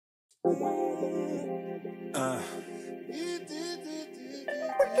Wicked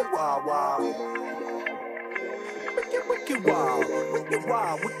wild, wild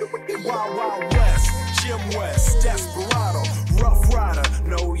west. Jim West, desperado, rough rider.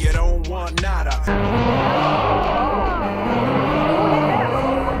 No, you don't want nada.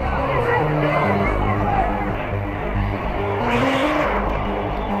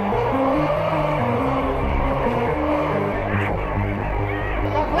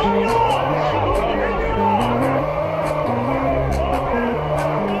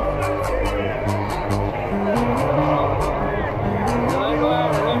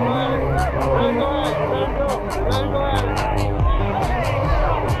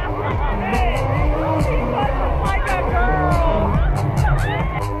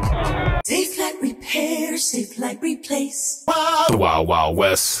 Safelight replace. The Wild Wild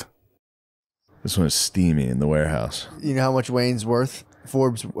West. This one is steamy in the warehouse. You know how much Wayne's worth?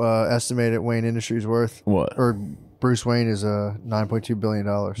 Forbes estimated Wayne Industries worth. What? Or Bruce Wayne is $9.2 billion.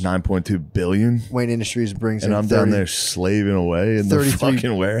 $9.2 billion? Wayne Industries brings and in I'm down there slaving away in the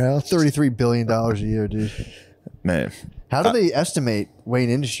fucking warehouse? $33 billion a year, dude. Man. How do they estimate Wayne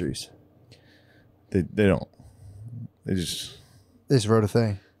Industries? They don't. They just wrote a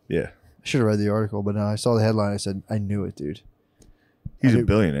thing. Yeah. I should have read the article, but no, I saw the headline. I said, I knew it, dude. He's a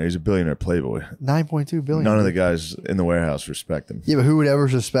billionaire. He's a billionaire playboy. $9.2 billion. None of the guys in the warehouse respect him. Yeah, but who would ever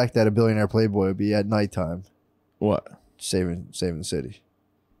suspect that a billionaire playboy would be at nighttime? What? Saving the city.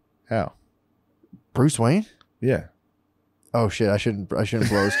 How? Bruce Wayne? Yeah. Oh shit! I shouldn't blow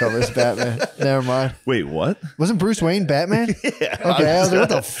his cover as Batman. Never mind. Wait, what? Wasn't Bruce Wayne Batman? Yeah. Okay, I was like, what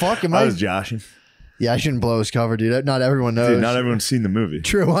the fuck am I? I was joshing. Yeah, I shouldn't blow his cover, dude. Not everyone knows. Dude, not everyone's seen the movie.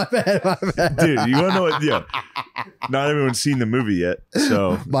 True, my bad. Dude, you want to know what? Yeah. Not everyone's seen the movie yet,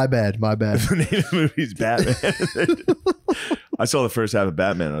 so. My bad. The name of the movie is Batman. I saw the first half of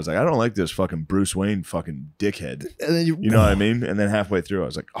Batman. And I was like, I don't like this fucking Bruce Wayne fucking dickhead. And then you know what I mean? And then halfway through, I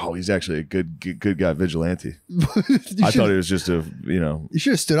was like, oh, he's actually a good guy vigilante. I thought he was just a, You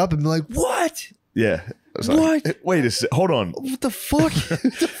should have stood up and been like, what? Yeah. I was what? Like, wait a second. Hold on. What the fuck? What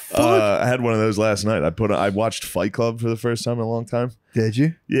the fuck? I had one of those last night. I watched Fight Club for the first time in a long time. Did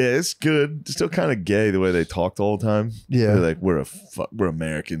you? Yeah, it's good. It's still kind of gay the way they talked all the time. Yeah. They're like, we're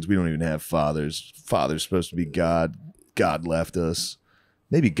Americans. We don't even have fathers. Father's supposed to be God. God left us.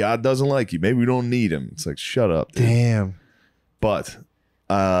 Maybe God doesn't like you. Maybe we don't need him. It's like, shut up, dude. Damn. But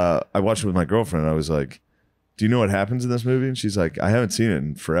I watched it with my girlfriend and I was like, do you know what happens in this movie? And she's like, I haven't seen it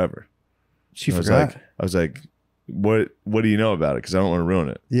in forever. She forgot. I was like, what do you know about it? Because I don't want to ruin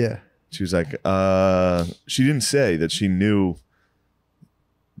it. Yeah. She was like, she didn't say that she knew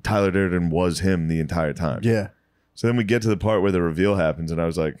Tyler Durden was him the entire time. Yeah. So then we get to the part where the reveal happens and I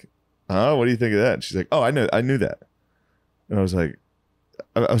was like, what do you think of that? And she's like, oh, I knew that. And I was like,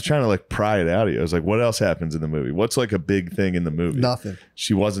 I was trying to like pry it out of you. I was like, what else happens in the movie? What's like a big thing in the movie? Nothing.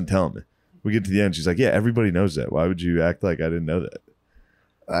 She wasn't telling me. We get to the end. She's like, yeah, everybody knows that. Why would you act like I didn't know that?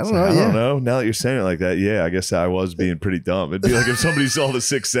 I don't know. I don't know. Now that you're saying it like that, yeah, I guess I was being pretty dumb. It'd be like if somebody saw The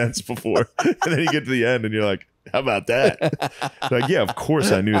Sixth Sense before, and then you get to the end, and you're like, "How about that?" Like, yeah, of course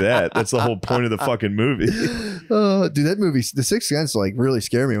I knew that. That's the whole point of the fucking movie. Dude, that movie, The Sixth Sense, like really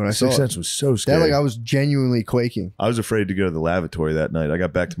scared me when I saw it. Sixth Sense was so scary. That, like, I was genuinely quaking. I was afraid to go to the lavatory that night. I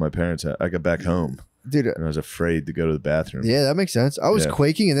got back to my parents' house. I got back home, dude, and I was afraid to go to the bathroom. Yeah, that makes sense. I was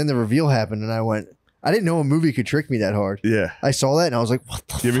quaking, and then the reveal happened, and I went. I didn't know a movie could trick me that hard. Yeah. I saw that and I was like, what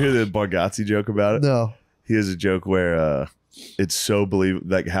the fuck? You ever hear the Bargatze joke about it? No. He has a joke where it's so believable,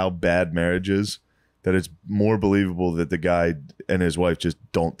 like how bad marriage is, that it's more believable that the guy and his wife just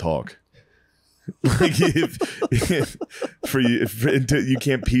don't talk. Like you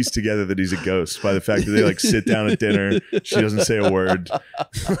can't piece together that he's a ghost by the fact that they like sit down at dinner. She doesn't say a word.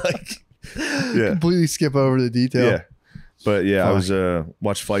 Like, yeah. Completely skip over the detail. Yeah. But yeah, I was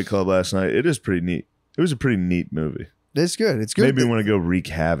watched Fight Club last night. It is pretty neat. It was a pretty neat movie. It's good. It's good. Maybe I want to go wreak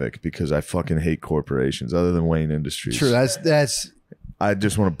havoc because I fucking hate corporations other than Wayne Industries. True. That's. I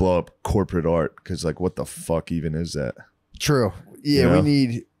just want to blow up corporate art because like, what the fuck even is that? True. Yeah, you know?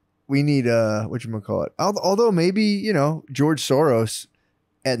 we need whatchamacallit. Although maybe, George Soros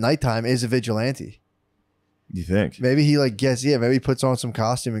at nighttime is a vigilante. You think? Maybe he like maybe he puts on some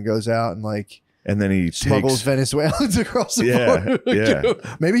costume and goes out and like. And then he smuggles Venezuelans across the border. Yeah.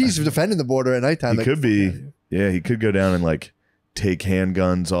 Maybe he's defending the border at nighttime. He could be. Yeah, he could go down and like take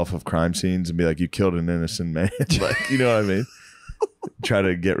handguns off of crime scenes and be like, you killed an innocent man. Like, you know what I mean? Try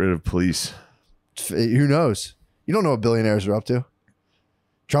to get rid of police. Who knows? You don't know what billionaires are up to.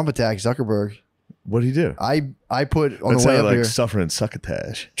 Trump attacked Zuckerberg. What did he do? I put on That's the way up like here. Suffering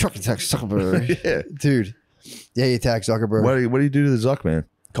succotash. Trump attacked Zuckerberg. Yeah. Dude. Yeah, he attacked Zuckerberg. What do you do to the Zuck man?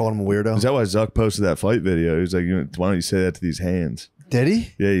 Calling him a weirdo. Is that why Zuck posted that fight video? He was like, why don't you say that to these hands? Did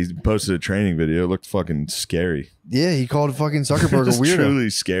he? Yeah, he posted a training video. It looked fucking scary. Yeah, he called fucking Zuckerberg a weirdo. Truly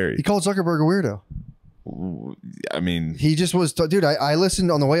scary. He called Zuckerberg a weirdo. I mean, he just was, dude. I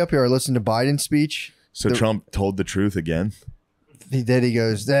listened on the way up here. I listened to Biden's speech. So Trump told the truth again. He did. He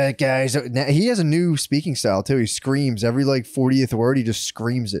goes, that guy's. He has a new speaking style too. He screams every like 40th word. He just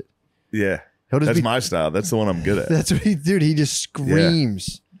screams it. Yeah, that's my style. That's the one I'm good at. That's what he, dude. He just screams.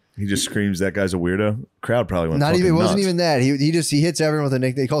 Yeah. He just screams. That guy's a weirdo. Crowd probably went. Not even. It wasn't nuts. even that. He hits everyone with a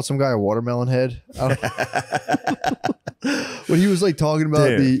nickname. They called some guy a watermelon head. When he was like talking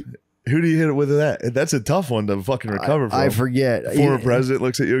about Who do you hit it with that? That's a tough one to fucking recover from. I forget. Former president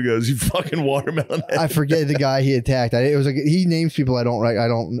looks at you and goes, "You fucking watermelon head." I forget the guy he attacked. It was like he names people I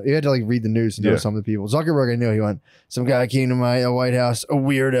don't. You had to like read the news to know some of the people. Zuckerberg, I knew. He went. Some guy came to my White House, a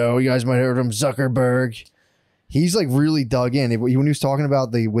weirdo. You guys might have heard of him, Zuckerberg. He's like really dug in. When he was talking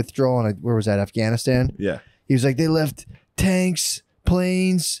about the withdrawal, where was that? Afghanistan. Yeah. He was like, they left tanks,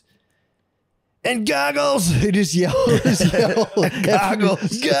 planes, and goggles. He just yells.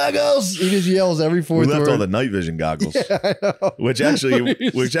 Goggles. Goggles. He just yells every fourth word. We left all the night vision goggles. Yeah, I know. Which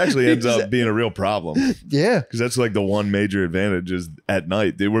actually ends up being a real problem. Yeah. Because that's like the one major advantage is at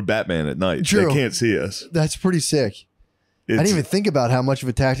night. We're Batman at night. True. They can't see us. That's pretty sick. I didn't even think about how much of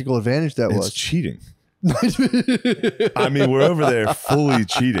a tactical advantage that was. It's cheating. I mean, we're over there fully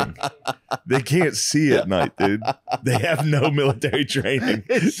cheating. They can't see at night, dude. They have no military training.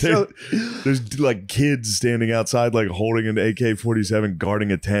 There's like kids standing outside, like holding an AK-47,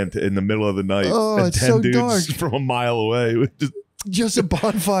 guarding a tent in the middle of the night. Oh, and it's 10 so dudes dark. from a mile away. With just a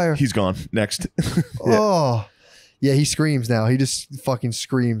bonfire. He's gone. Next. Oh, yeah. He screams now. He just fucking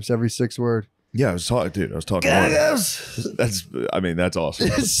screams every 6 word. Yeah, I was talking. That's awesome.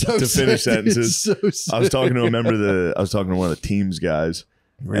 It's so to finish sick, sentences. so sick. I was talking to one of the team's guys,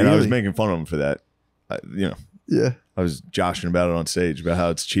 and I was making fun of him for that. Yeah. I was joshing about it on stage about how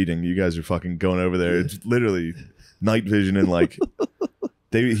it's cheating. You guys are fucking going over there. It's literally night vision and like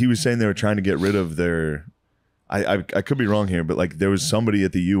he was saying they were trying to get rid of their. I could be wrong here, but like there was somebody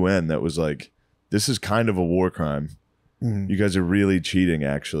at the UN that was like, this is kind of a war crime. Mm. You guys are really cheating,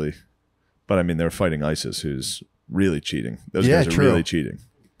 actually. But I mean, they're fighting ISIS, who's really cheating. Those guys are really cheating.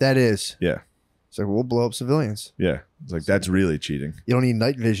 That is. Yeah. It's like, we'll blow up civilians. Yeah. It's like, that's really cheating. You don't need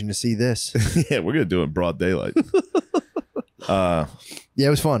night vision to see this. Yeah, we're going to do it in broad daylight. Yeah, it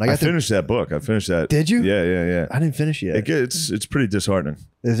was fun. I finished that book. I finished that. Did you? Yeah. I didn't finish it yet. It's pretty disheartening.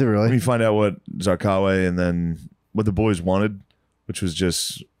 Is it really? When you find out what Zarqawi and then what the boys wanted, which was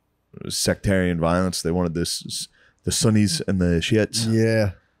just sectarian violence. They wanted the Sunnis and the Shiites.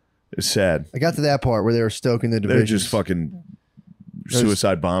 Yeah. It's sad. I got to that part where they were stoking the divisions. They're just fucking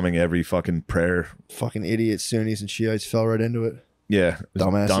suicide bombing every fucking prayer. Fucking idiots, Sunnis and Shiites fell right into it. Yeah.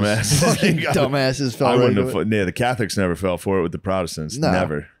 Dumbasses. Dumbasses fell right into it. Yeah, the Catholics never fell for it with the Protestants. No.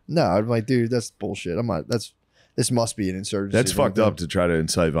 Never. No, I'm like, dude, that's bullshit. This must be an insurgency. That's fucked up to try to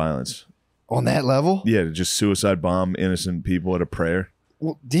incite violence. On that level? Yeah, to just suicide bomb innocent people at a prayer.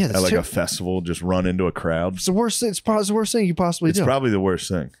 Well, yeah, that's at like a festival, just run into a crowd. It's the worst. It's probably the worst thing you possibly do. It's probably the worst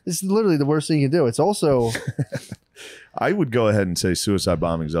thing. It's literally the worst thing you can do. It's also. I would go ahead and say suicide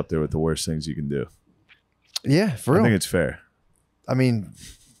bombing is up there with the worst things you can do. Yeah, for real. I think it's fair. I mean,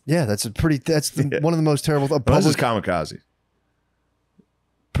 yeah, that's one of the most terrible. This is kamikaze.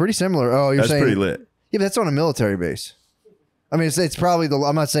 Pretty similar. Oh, that's pretty lit. Yeah, but that's on a military base. I mean, it's probably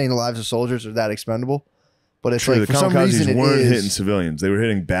I'm not saying the lives of soldiers are that expendable. But it's like, the for some reason, it weren't is hitting civilians. They were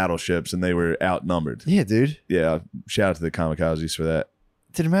hitting battleships, and they were outnumbered. Yeah, dude. Yeah, shout out to the kamikazes for that.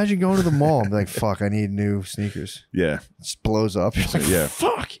 Dude, imagine going to the mall and be like, fuck, I need new sneakers. Yeah. It just blows up. You're like, yeah.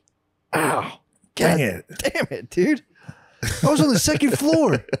 Fuck. Ow. Dang it. Damn it, dude. I was on the second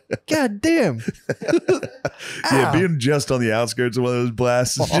floor. God damn. Yeah, being just on the outskirts of one of those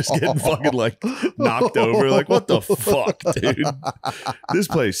blasts is just getting fucking like knocked over. Like, what the fuck, dude? This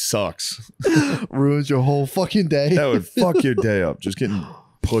place sucks. Ruins your whole fucking day. That would fuck your day up. Just getting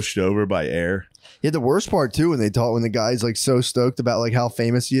pushed over by air. Yeah, the worst part too, when the guy's like so stoked about like how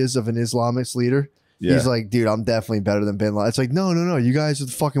famous he is of an Islamist leader. Yeah. He's like, dude, I'm definitely better than Bin Laden. It's like, no. You guys are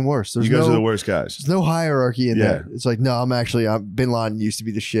the fucking worst. You guys are the worst guys. There's no hierarchy in that. It's like, no, Bin Laden used to be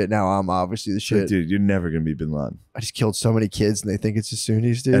the shit. Now I'm obviously the shit. Like, dude, you're never going to be Bin Laden. I just killed so many kids and they think it's the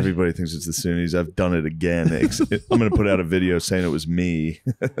Sunnis, dude. Everybody thinks it's the Sunnis. I've done it again. I'm going to put out a video saying it was me.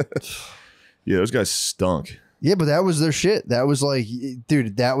 Yeah, those guys stunk. Yeah, but that was their shit. That was like,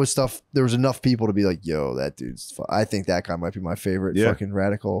 dude, that was stuff. There was enough people to be like, yo, that dude's. I think that guy might be my favorite fucking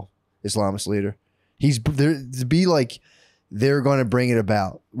radical Islamist leader. He's there to be like they're going to bring it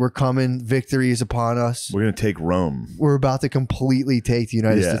about. We're coming. Victory is upon us. We're going to take Rome. We're about to completely take the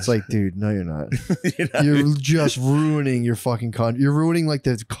United States. It's like, dude, no, you're not. You're just ruining your fucking country. You're ruining like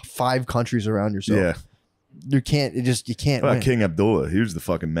the 5 countries around yourself. Yeah. You can't win. King Abdullah. He was the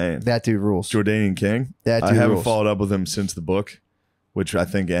fucking man. That dude rules. Jordanian king. That dude I haven't rules. followed up with him since the book, which I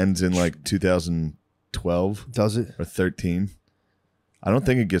think ends in like 2012. Does it? Or 13. I don't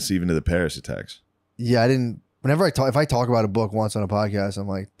think it gets even to the Paris attacks. Yeah, I didn't. Whenever if I talk about a book once on a podcast, I'm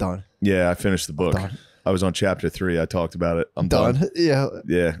like, done. Yeah, I finished the book. I was on chapter 3. I talked about it. I'm done. Yeah.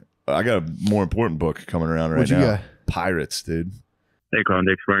 Yeah. I got a more important book coming around right What you now. got? Pirates, dude. Hey, calling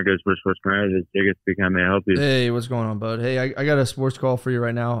Dick Sparkers, Sports Parishes. Jacob speaking. How may I help you? Hey, what's going on, bud? Hey, I got a sports call for you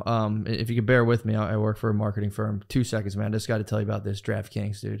right now. If you could bear with me, I work for a marketing firm. 2 seconds, man. Just got to tell you about this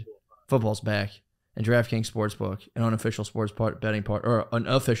DraftKings, dude. Football's back, and DraftKings Sportsbook, an unofficial sports betting partner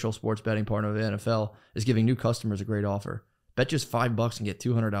of the NFL, is giving new customers a great offer. Bet just $5 and get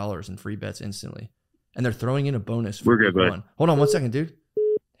 $200 in free bets instantly, and they're throwing in a bonus for We're good, week bud. 1. Hold on 1 second, dude.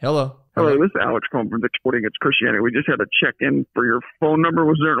 Hello. Hello, this is Alex calling from Dick Sporting. It's Christianity. We just had a check-in for your phone number.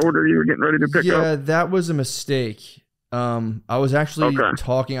 Was there an order you were getting ready to pick up? Yeah, that was a mistake. I was actually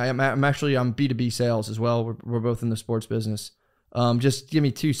talking. I'm B2B sales as well. We're both in the sports business. Just give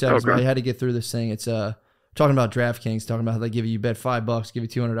me 2 seconds. Okay. I had to get through this thing. It's talking about DraftKings, talking about how they give you bet $5, give you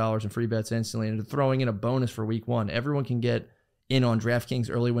 $200 in free bets instantly, and they're throwing in a bonus for week 1. Everyone can get in on DraftKings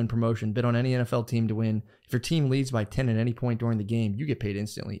early win promotion. Bet on any NFL team to win. If your team leads by 10 at any point during the game, you get paid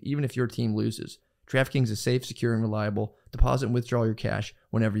instantly, even if your team loses. DraftKings is safe, secure, and reliable. Deposit and withdraw your cash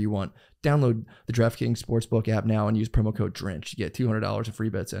whenever you want. Download the DraftKings Sportsbook app now and use promo code DRENCHED. You get $200 in free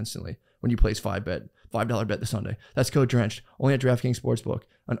bets instantly when you place $5 bet this Sunday. That's code DRENCHED. Only at DraftKings Sportsbook,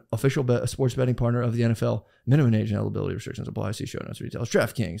 an official sports betting partner of the NFL. Minimum age and eligibility restrictions apply. See show notes for details.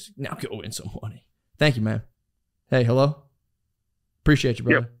 DraftKings. Now go win some money. Thank you, man. Hey, hello? Appreciate you,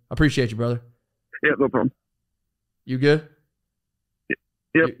 brother. Yep. Appreciate you, brother. Yeah, no problem. You good?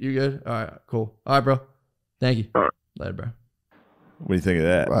 Yep. You good? All right, cool. All right, bro. Thank you. All right. Later, bro. What do you think of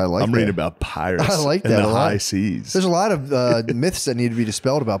that? I like I'm that. reading about pirates. I like and that the a lot. high seas. There's a lot of myths that need to be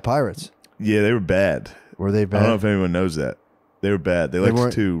dispelled about pirates. Yeah, they were bad. Were they I bad? don't know if anyone knows that. They were bad. They liked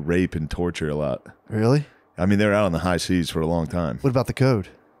weren't- to rape and torture a lot. Really? I mean, they were out on the high seas for a long time. What about the code?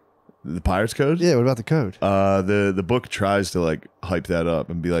 The Pirates Code? Yeah, what about the code? The book tries to like hype that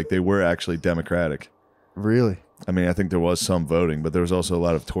up and be like they were actually democratic. Really? I mean, I think there was some voting, but there was also a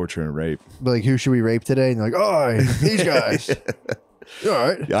lot of torture and rape. But like, who should we rape today? And they're like, oh, these guys. All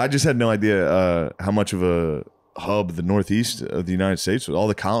right. Yeah, I just had no idea how much of a hub the Northeast of the United States was. All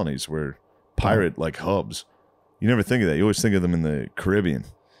the colonies were pirate like hubs. You never think of that. You always think of them in the Caribbean.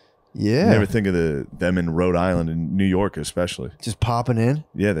 Yeah. You never think of them in Rhode Island and New York, especially. Just popping in.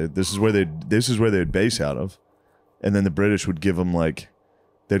 Yeah, this is where they'd base out of, and then the British would give them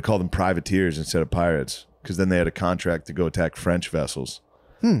they'd call them privateers instead of pirates, because then they had a contract to go attack French vessels.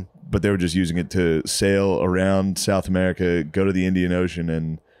 But they were just using it to sail around South America, go to the Indian Ocean,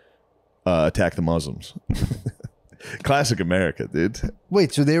 and attack the Muslims. Classic America, dude.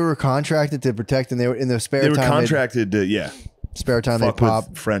 Wait, so they were contracted to protect, and they were in the spare They were time. contracted to Spare time they fuck pop.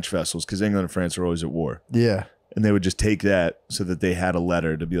 with French vessels, because England and France are always at war. Yeah. And they would just take that so that they had a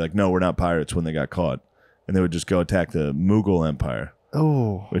letter to be like, no, we're not pirates when they got caught. And they would just go attack the Mughal Empire,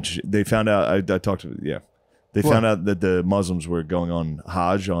 Oh. which they found out. I talked to, They found out that the Muslims were going on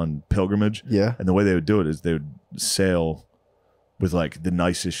Hajj, on pilgrimage. Yeah. And the way they would do it is they would sail with like the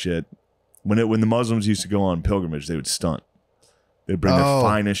nicest shit. When the Muslims used to go on pilgrimage, they would stunt. They'd bring their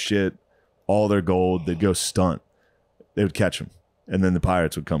finest shit, all their gold. They'd go stunt. They would catch them. And then the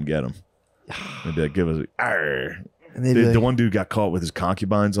pirates would come get them. They'd be like, give us a, arr. And they'd be like, The one dude got caught with his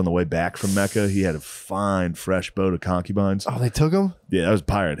concubines on the way back from Mecca. He had a fine, fresh boat of concubines. oh, they took him? Yeah, that was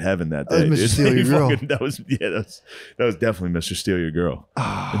pirate heaven that That day. was Mr. dude. Steal Your Girl. That was definitely Mr. Steal Your Girl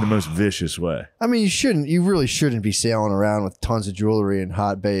in the most vicious way. I mean, you really shouldn't be sailing around with tons of jewelry and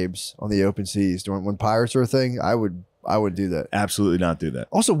hot babes on the open seas. When pirates are a thing, I would do that. Absolutely not do that.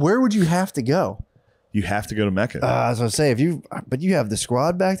 Also, where would you have to go? You have to go to Mecca. I was gonna say, but you have the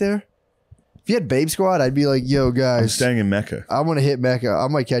squad back there. If you had Babe Squad, I'd be like, yo, I'm guys, staying in Mecca. I want to hit Mecca. I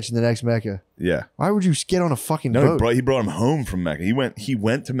might catch the next Mecca. Yeah. Why would you get on a fucking No, boat? he brought him home from Mecca. He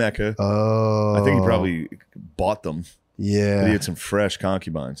went to Mecca. Oh. I think he probably bought them. Yeah. He had some fresh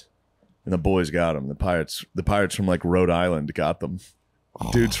concubines. And the boys got them. The pirates from like Rhode Island got them.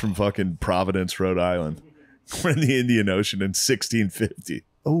 Dudes from fucking Providence, Rhode Island. We're in the Indian Ocean in 1650.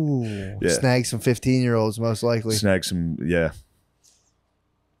 Oh. Yeah. Snag some 15-year-olds, most likely. Snagged some, yeah.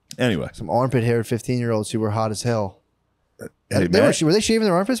 Anyway. Some armpit-haired 15-year-olds who were hot as hell. Hey, Were Matt, they shaving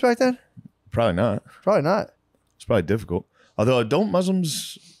their armpits back then? probably not. Probably not. It's probably difficult. Although don't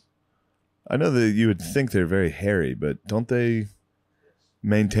Muslims, I know that you would think they're very hairy, but don't they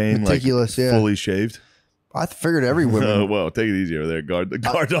maintain Meticulous, like yeah. fully shaved? I figured every woman. Oh, well, take it easy over there, guard. The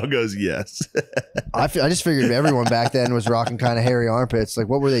guard dog goes, yes. I just figured everyone back then was rocking kind of hairy armpits. Like,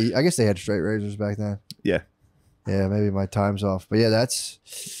 what were they? I guess they had straight razors back then. Yeah. Yeah, maybe my time's off. But yeah, I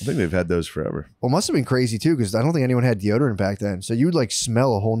think they've had those forever. Well, it must have been crazy too, because I don't think anyone had deodorant back then. So you would like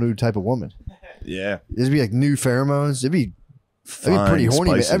smell a whole new type of woman. Yeah. It'd be like new pheromones. It'd be Fine pretty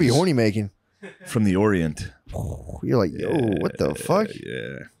horny. spices That'd be horny making. from the Orient. You're like, yo, what the fuck?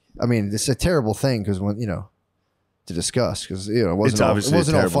 Yeah. I mean, it's a terrible thing because when to discuss because it It's wasn't obviously a all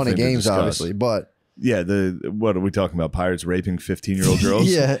fun terrible and thing to games, discuss. obviously, but Yeah, what are we talking about? Pirates raping 15-year-old girls?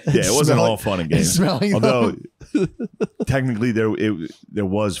 Yeah. It wasn't all fun and games. Smelling Although technically there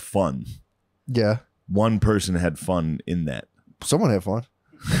was fun. yeah, One person had fun in that. someone had fun.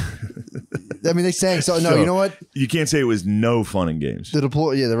 I mean, they sang so. No, So, you know what? You can't say it was no fun and games.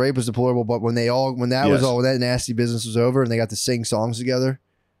 The rape was deplorable, but when that nasty business was over and they got to sing songs together,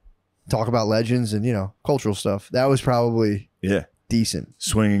 talk about legends and cultural stuff, that was probably Yeah. decent.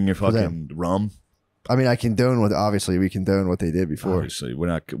 Swinging your them. fucking rum. I mean, we condone what they did before. Obviously,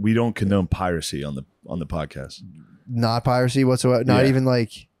 we don't condone piracy on the podcast. Not piracy whatsoever. Not Yeah. even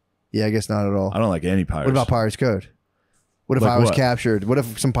like, yeah, I guess not at all. I don't like any pirates. What about Pirates Code? What if Like I was what? captured? What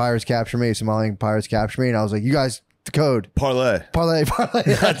if some pirates capture me? Somalian pirates capture me, and I was like, "You guys, the code, parlay? parlay."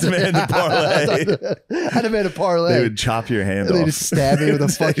 I demand a parlay. I demand a parlay. They would chop your hand And they off. just stab me with a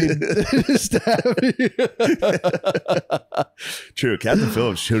fucking stab me. True. Captain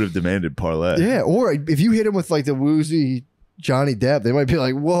Phillips should have demanded parlay. Yeah, or if you hit him with like the woozy Johnny Depp, they might be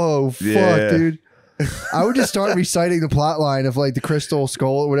like, "Whoa, fuck, Yeah. dude." I would just start reciting the plot line of like the crystal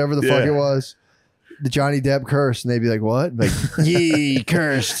skull or whatever the fuck Yeah. it was. The Johnny Depp curse, and they'd be like, "What?" Like, ye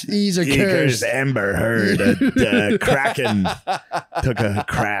cursed. He's a cursed. Amber Heard. The Kraken took a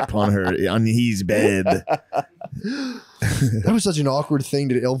crap on his bed. That was such an awkward thing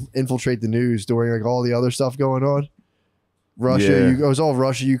to infiltrate the news during like all the other stuff going on. Russia, Yeah. it was all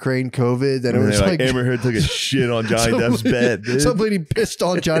Russia, Ukraine, COVID, and it And was they're like Amber Heard took a shit on Johnny Depp's bed. Dude. some lady pissed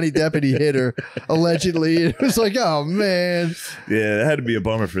on Johnny Depp and he hit her allegedly. It was like, oh man, Yeah, that had to be a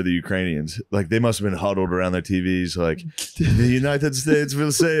bummer for the Ukrainians. Like they must have been huddled around their TVs, like the United States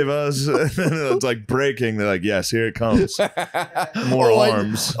will save us. And it's like breaking. They're like, yes, here it comes. More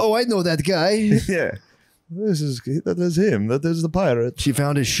arms. I know that guy. Yeah, that is him. That is the pirate. She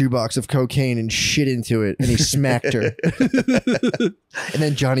found his shoebox of cocaine and shit into it, and he smacked her. And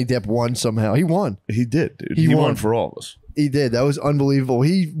then Johnny Depp won somehow. He won. He did, dude. He He won. won for all of us. He did. That was unbelievable.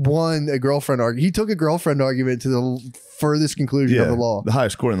 He won a girlfriend argument. He took a girlfriend argument to the furthest conclusion of the law. The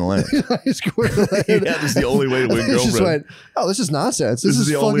highest score in the land. He scored the land. Yeah, this is the only way to win He just girlfriend. went, oh, this is nonsense. This is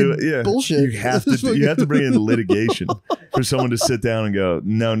the fucking only way. bullshit. You have This is to. You have to bring in fucking- litigation for someone to sit down and go,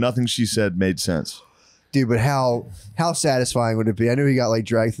 no, nothing she said made sense. Dude, but how satisfying would it be? I knew he got like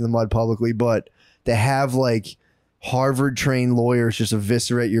dragged through the mud publicly, but to have like Harvard trained lawyers just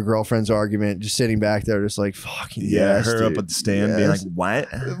eviscerate your girlfriend's argument, just sitting back there, just like fucking Yeah, yes, her dude. up at the stand being like, Yes. what?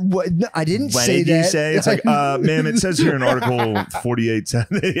 What? No, I didn't What say did that. you say? It's like, ma'am, it says here in Article 48.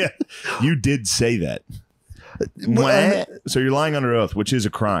 Yeah, you did say that. What? So you're lying under oath, which is a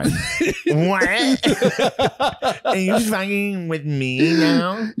crime. What? Are you fucking with me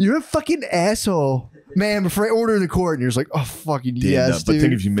now? You're a fucking asshole. Man, before I order in the court, and you're just like, oh, fucking Damn, yes, no, but dude.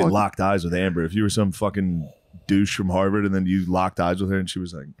 think if you Fuck- locked eyes with Amber, if you were some fucking douche from Harvard and then you locked eyes with her and she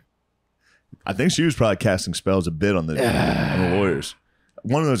was like, I think she was probably casting spells a bit on the lawyers.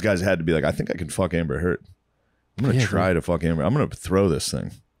 One of those guys had to be like, I think I can fuck Amber Heard. I'm going to try to fuck Amber. I'm going to throw this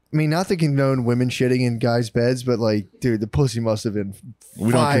thing. I mean, not to condone women shitting in guys' beds, but like, dude, the pussy must have been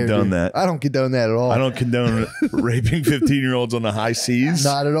We don't fire, condone dude. that. I don't condone that at all. I don't condone raping 15-year-olds on the high seas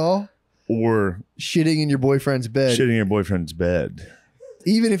Not at all. or Shitting in your boyfriend's bed. shitting in your boyfriend's bed.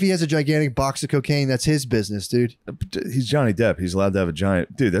 Even if he has a gigantic box of cocaine, that's his business, dude. He's Johnny Depp. He's allowed to have a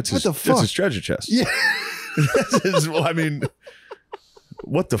giant... Dude, that's What his, the that's fuck? his treasure chest. Yeah. That's his, well, I mean,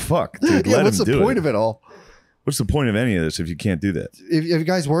 what the fuck, dude? Yeah, Let what's him the do point it. of it all? What's the point of any of this if you can't do that? If a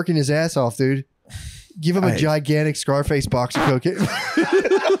guy's working his ass off, dude, give him a Hey. gigantic Scarface box of cocaine.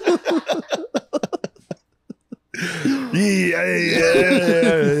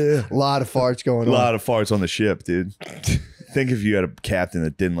 Yeah. A lot of farts going A on. lot of farts on the ship, dude. Think if you had a captain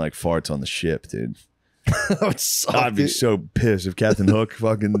that didn't like farts on the ship, dude. That would suck, I'd be dude. so pissed if Captain Hook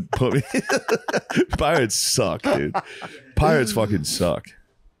fucking put me. Pirates suck, dude. Pirates fucking suck.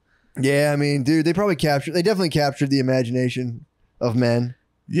 Yeah, I mean, dude, they definitely captured the imagination of men.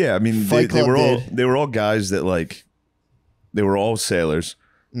 Yeah, I mean, Fight they Club were all did. they were all guys that like they were all sailors.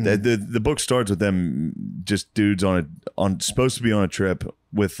 The book starts with them just dudes on supposed to be on a trip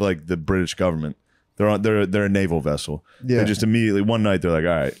with like the British government. They're a naval vessel. Yeah. They just immediately one night they're like, all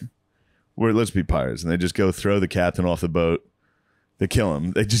right, let's be pirates, and they just go throw the captain off the boat. They kill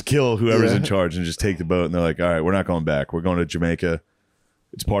him. They just kill whoever's in charge and just take the boat. And they're like, all right, we're not going back. We're going to Jamaica.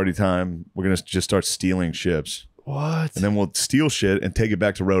 It's party time. We're gonna just start stealing ships. What? And then we'll steal shit and take it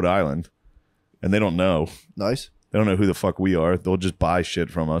back to Rhode Island. And they don't know. Nice. They don't know who the fuck we are. They'll just buy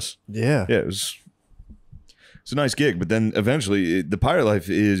shit from us. Yeah. Yeah, it's a nice gig. But then eventually, the pirate life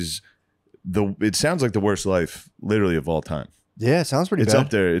is it sounds like the worst life, literally, of all time. Yeah, it sounds pretty bad. It's up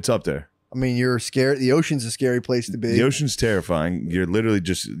there. It's up there. I mean, you're scared. The ocean's a scary place to be. The ocean's terrifying. You're literally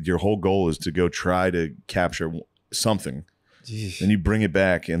just, your whole goal is to go try to capture something. Jeez. Then you bring it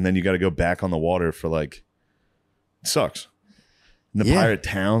back, and then you got to go back on the water for like, it sucks. And the pirate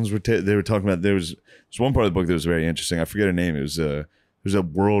towns they were talking about, there's one part of the book that was very interesting. I forget her name. It was there's a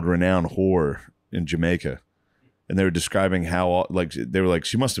world-renowned whore in Jamaica. And they were describing how, like, they were like,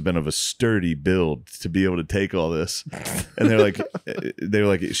 she must have been of a sturdy build to be able to take all this. And they were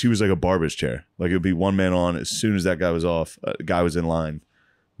like, she was like a barber's chair. Like, it would be one man on. As soon as that guy was off, a guy was in line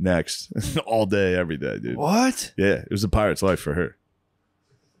next all day, every day, dude. What? Yeah, it was the pirate's life for her.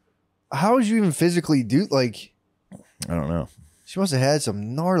 How would you even physically do, like, I don't know. she must have had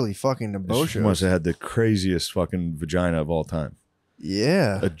some gnarly fucking She devotion. must have had the craziest fucking vagina of all time.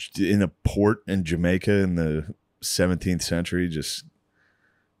 Yeah. In a port in Jamaica in the 17th century, just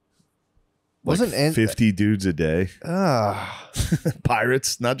Wasn't like 50 dudes a day.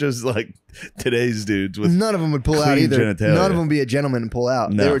 Pirates, not just like today's dudes with none of them would pull out clean either. genitalia. None of them would be a gentleman and pull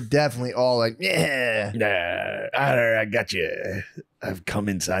out. No. They were definitely all like, yeah. Nah, I got you. I've come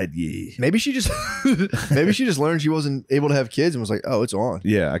inside ye. Maybe she just learned she wasn't able to have kids and was like, oh, it's on.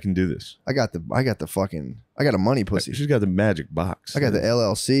 Yeah, I can do this. I got a money pussy. She's got the magic box. I got the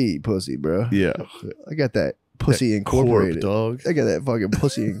LLC pussy, bro. Yeah. I got that pussy incorporated. Corp, dog. I got that fucking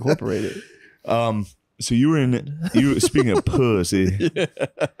pussy incorporated. So you were speaking of pussy.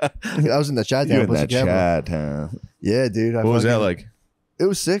 I was in the Chi You Town in pussy that camera. Chi-town. Yeah, dude. What was that like? It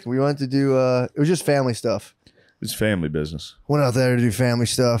was sick. We went to do it was just family stuff. It's family business. Went out there to do family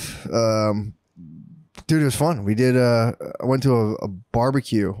stuff. Dude, it was fun. We did I went to a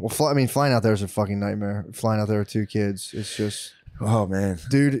barbecue. Well, flying out there is a fucking nightmare. Flying out there with two kids. It's just, Oh man,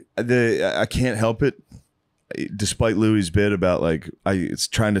 dude. I can't help it. Despite Louis' bit about like it's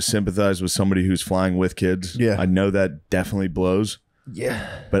trying to sympathize with somebody who's flying with kids. Yeah. I know that definitely blows. Yeah.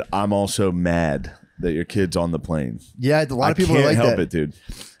 But I'm also mad that your kid's on the plane. Yeah, a lot of people I are can't like help that. it, dude.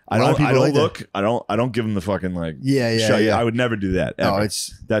 A lot of people like that. I don't give them the fucking like. Yeah. I would never do that. No, Ever.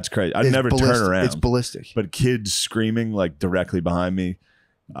 That's crazy. I'd never turn around. It's ballistic. But kids screaming like directly behind me,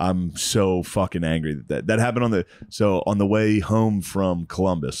 I'm so fucking angry that happened on the way home from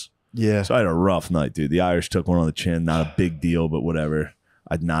Columbus. Yeah. So I had a rough night, dude. The Irish took one on the chin. Not a big deal, but whatever.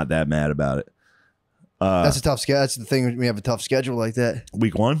 I'm not that mad about it. That's a tough schedule. That's the thing when we have a tough schedule like that.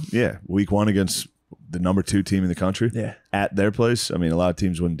 Week one, yeah. Week one against the number 2 team in the country. Yeah. At their place. I mean, a lot of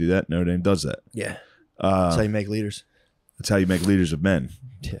teams wouldn't do that. Notre Dame does that. Yeah. That's how you make leaders. That's how you make leaders of men.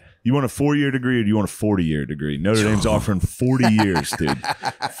 Yeah. You want a 4-year degree or do you want a 40-year degree? Notre Dame's offering 40 years, dude.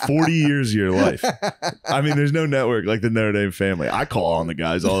 40 years of your life. I mean, there's no network like the Notre Dame family. I call on the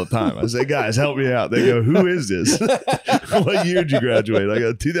guys all the time. I say, guys, help me out. They go, who is this? What year did you graduate? I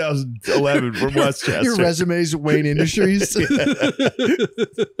go, 2011 from Westchester. Your resume's Wayne Industries.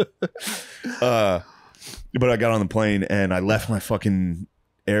 But I got on the plane and I left my fucking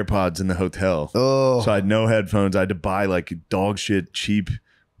AirPods in the hotel. Oh. So I had no headphones. I had to buy like dog shit, cheap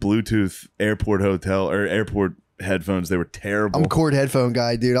Bluetooth airport headphones. They were terrible. I'm a cord headphone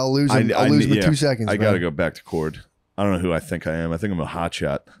guy, dude. I'll lose them. I'll lose them in 2 seconds. I got to go back to cord. I don't know who I think I am. I think I'm a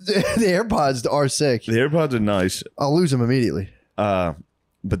hotshot. The AirPods are sick. The AirPods are nice. I'll lose them immediately. But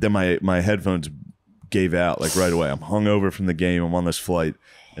then my headphones gave out like right away. I'm hungover from the game. I'm on this flight.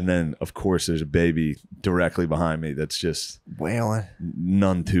 And then, of course, there's a baby directly behind me that's just wailing.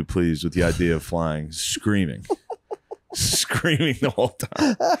 None too pleased with the idea of flying, screaming. Screaming the whole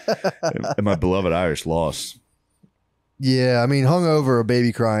time. And my beloved Irish lost. Yeah, I mean, hungover, a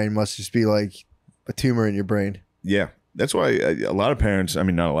baby crying must just be like a tumor in your brain. Yeah, that's why a lot of parents, I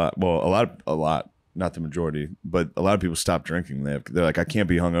mean, not a lot, well, a lot, not the majority, but a lot of people stop drinking. They're like, I can't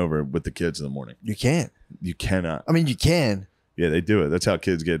be hungover with the kids in the morning. You can't. You cannot. I mean, you can. Yeah, they do it. That's how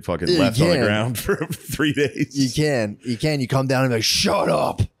kids get fucking left on the ground for 3 days. You can. You can. You come down and be like, shut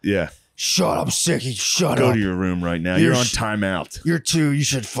up. Yeah. Shut up, Sicky. Shut up. Go to your room right now. You're on timeout. You're 2. You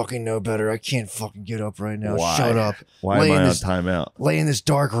should fucking know better. I can't fucking get up right now. Why? Shut up. Why am I on timeout? Lay in this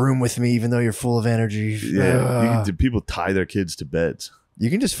dark room with me, even though you're full of energy. Yeah. People tie their kids to beds. You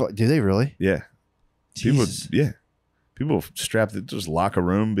can just do they really? Yeah. Jesus. People strap it, just lock a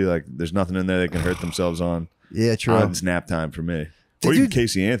room, be like, there's nothing in there they can hurt themselves on. Yeah, true. It's nap time for me. Did Or you- even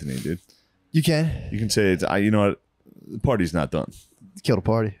Casey Anthony, dude. You can You can say it's you know what? The party's not done. kill the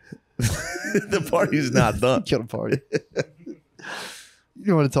party. The party's not done. Kill the party.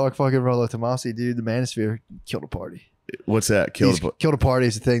 You want to talk fucking Rollo Tomasi, dude? The Manosphere, kill the party. What's that? Kill Kill the party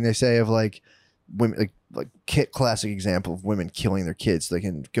is the thing they say of like women, like classic example of women killing their kids so they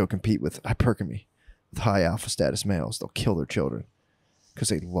can go compete with hypergamy, with high alpha status males. They'll kill their children because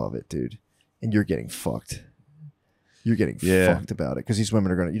they love it, dude. And you're getting fucked. You're getting fucked about it because these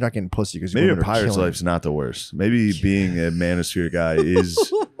women are gonna. You're not getting pussy because Maybe a women are pirate's killing. life's not the worst. Maybe being a Manosphere guy is.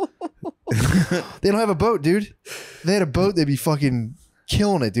 They don't have a boat, dude. If they had a boat, they'd be fucking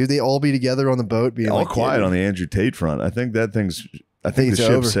killing it, dude. They all be together on the boat, being all like, quiet on the Andrew Tate front. I think that thing's. I think it's the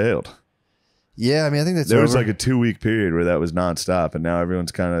ship over. sailed. Yeah, I mean, I think that's There was over. like a 2-week period where that was nonstop, and now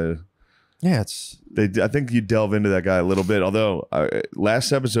everyone's kind of. Yeah, it's I think you delve into that guy a little bit. Although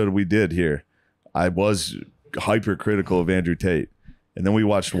last episode we did here, I was hypercritical of Andrew Tate, and then we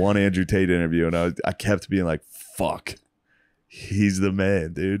watched one Andrew Tate interview, and I kept being like, "Fuck, he's the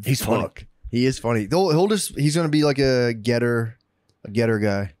man, dude. He's funny. He is funny. He's gonna be like a getter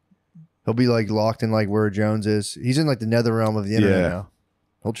guy. He'll be like locked in like where Jones is. He's in like the nether realm of the internet now.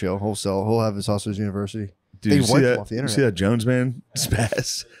 He'll chill. He'll sell. He'll have his Hustlers University. Dude, They you see wiped him that? off the You internet. see that Jones man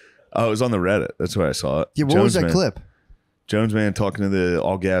spaz? Oh, it was on the Reddit. That's where I saw it. Yeah, what Jones was that man, clip? Jones man talking to the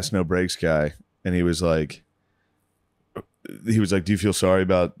all gas no brakes guy, and he was like, "Do you feel sorry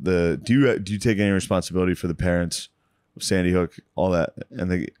about do you take any responsibility for the parents of Sandy Hook, all that?"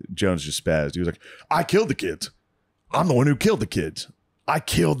 And Jones just spazzed. He was like, "I killed the kids. I'm the one who killed the kids. I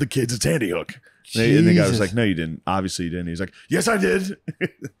killed the kids at Sandy Hook." And the guy was Jesus. like, "No, you didn't. Obviously, you didn't." He's like, "Yes, I did."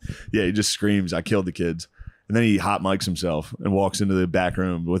 Yeah, he just screams, "I killed the kids." And then he hot mics himself and walks into the back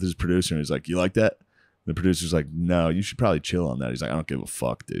room with his producer. And he's like, "You like that?" And the producer's like, "No, you should probably chill on that." He's like, "I don't give a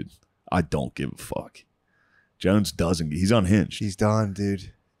fuck, dude. I don't give a fuck." Jones doesn't. He's unhinged. He's done,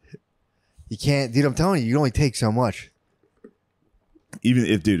 dude. You can't, dude. I'm telling you, you can only take so much. Even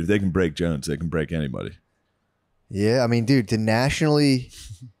if they can break Jones, they can break anybody. Yeah, I mean, dude, to nationally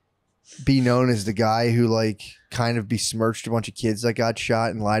be known as the guy who like kind of besmirched a bunch of kids that got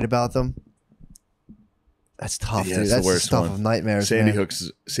shot and lied about them. That's tough, Yeah, dude. it's the That's the worst stuff one. of nightmares. Sandy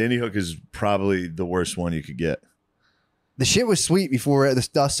man. Hook is probably the worst one you could get. The shit was sweet before the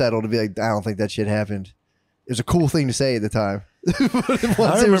dust settled to be like, I don't think that shit happened. It was a cool thing to say at the time.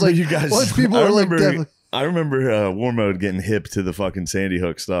 I remember you guys. Once people I were like, remember, definitely- I remember War Mode getting hip to the fucking Sandy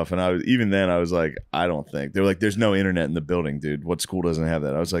Hook stuff, and I was like, I don't think they're like, there's no internet in the building, dude. What school doesn't have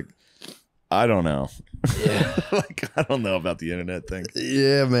that? I was like, I don't know. Yeah, like I don't know about the internet thing.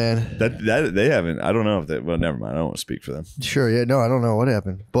 yeah, man. That they haven't. I don't know if they. Well, never mind. I don't want to speak for them. Sure, yeah. No, I don't know what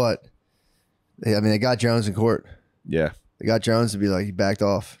happened, but they got Jones in court. Yeah, They got Jones to be like, he backed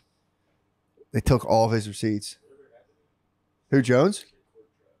off. They took all of his receipts. Who, Jones?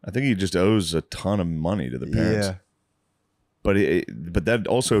 I think he just owes a ton of money to the parents. Yeah. But that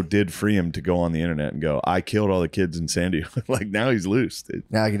also did free him to go on the internet and go, I killed all the kids in Sandy Hook. Like now he's loose, dude.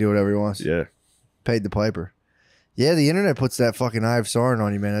 Now he can do whatever he wants. Yeah. Paid the piper. Yeah, the internet puts that fucking eye of Sauron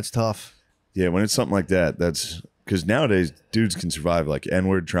on you, man. That's tough. Yeah, when it's something like that, that's because nowadays dudes can survive like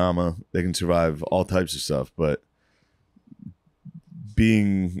N-word trauma. They can survive all types of stuff, but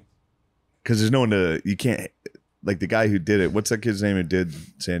because there's no one you can't, like the guy who did it. What's that kid's name who did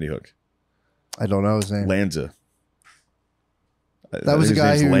Sandy Hook? I don't know his name. Lanza. That was the His guy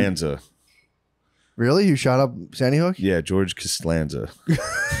name's who- Lanza. Really? Who shot up Sandy Hook? Yeah, George Costanza.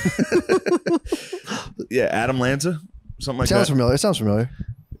 Yeah, Adam Lanza, something like Sounds that. familiar. It sounds familiar.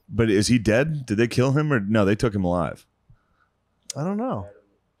 But is he dead? Did they kill him or no? They took him alive. I don't know.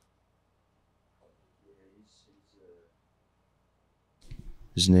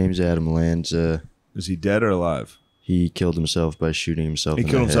 His name's Adam Lanza. Is he dead or alive? He killed himself by shooting himself. He in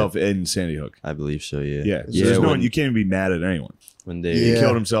killed the himself head. in Sandy Hook. I believe so. Yeah. Yeah. So Yeah. there's no when, one, you can't even be mad at anyone. when they He Yeah.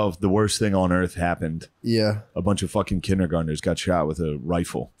 killed himself. The worst thing on earth happened. Yeah. A bunch of fucking kindergartners got shot with a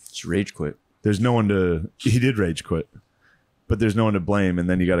rifle. just rage quit. There's no one to. He did rage quit, but there's no one to blame. And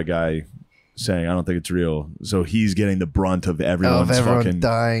then you got a guy saying, "I don't think it's real." So he's getting the brunt of everyone's Of everyone fucking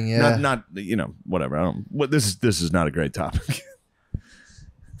dying. Yeah. Not whatever. I don't. What this is not a great topic.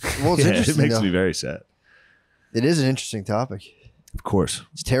 Well, it's Yeah, it interesting. makes though. me very sad. It is an interesting topic. Of course,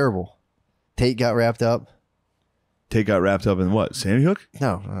 It's terrible. Tate got wrapped up. Tate got wrapped up in what? Sandy Hook?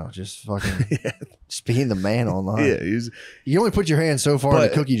 No, just fucking just being the man online. Yeah, he's. You can only put your hand so far in the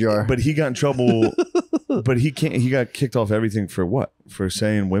cookie jar. But he got in trouble. But he can't. He got kicked off everything for what? For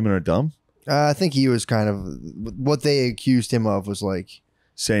saying women are dumb. I think he was kind of what they accused him of was like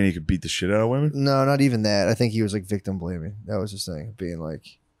saying he could beat the shit out of women. no, not even that. I think he was like victim blaming. That was his thing, being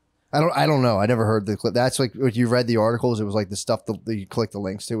like, I don't know. I never heard the clip. That's like when you read the articles. It was like the stuff that you click the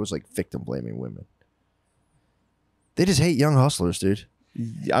links to was like victim blaming women. They just hate young hustlers, dude.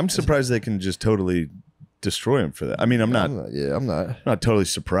 I'm surprised they can just totally destroy him for that. I mean, I'm not totally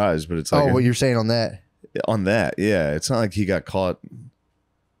surprised, but it's like what you're saying on that. On that, yeah. It's not like he got caught.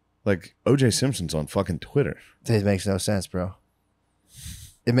 Like OJ Simpson's on fucking Twitter. It makes no sense, bro.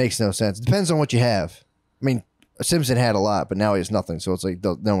 It makes no sense. It depends on what you have. I mean, Simpson had a lot, but now he has nothing. So it's like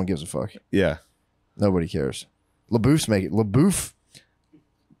no one gives a fuck. Yeah. Nobody cares. LaBeouf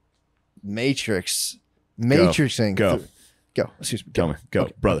matrixing. Go. Excuse me. Go,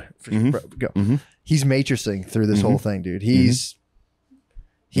 okay. Brother. Go. Mm-hmm. He's matrixing through this whole thing, dude.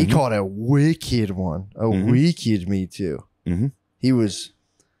 He caught a wicked one. A wicked Me Too. Mm-hmm. He was...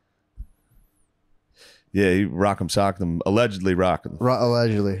 Yeah, he rock'em socked him. Allegedly rock'em.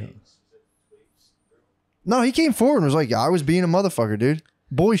 Allegedly. No, he came forward and was like, I was being a motherfucker, dude.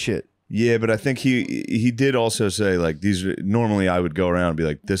 Boy shit. Yeah, but I think he did also say, like, normally I would go around and be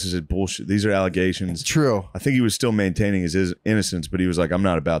like, this is bullshit. These are allegations. True. I think he was still maintaining his innocence, but he was like, I'm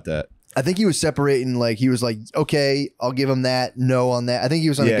not about that. I think he was separating, like, he was like, okay, I'll give him that, no on that. I think he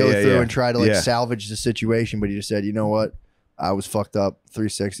was going to go through and try to, like, salvage the situation, but he just said, you know what? I was fucked up,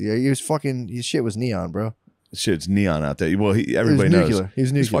 360. He was fucking, his shit was neon, bro. Shit's neon out there. Well, everybody knows.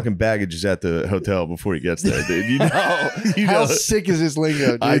 He's nuclear. His fucking baggage is at the hotel before he gets there, dude. You know. How sick is this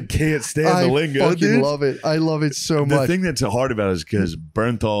lingo, dude? I can't stand the lingo, I fucking dude. love it. I love it so much. The thing that's hard about it is because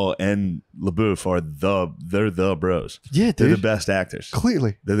Bernthal and LaBeouf are the bros. Yeah, dude. They're the best actors.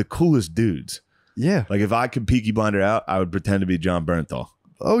 Clearly. They're the coolest dudes. Yeah. Like, if I could Peaky Blinder out, I would pretend to be John Bernthal.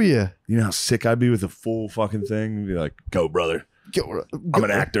 Oh, yeah. You know how sick I'd be with a full fucking thing? Be like, go, brother. Go. I'm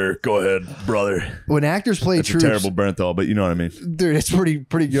an actor. Go ahead, brother. When actors play troops, a terrible Bernthal, but you know what I mean, dude. It's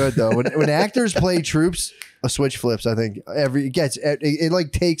pretty good though. When actors play troops, a switch flips. I think it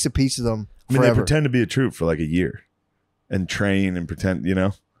like takes a piece of them. I mean, forever. they pretend to be a troop for like a year, and train and pretend. You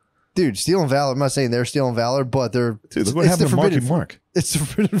know, dude, stealing valor. I'm not saying they're stealing valor, but they're. Dude, look what happened to Marky Mark. It's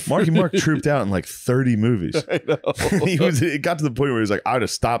the Marky Mark trooped out in like 30 movies. I know. It got to the point where he was like, I'd have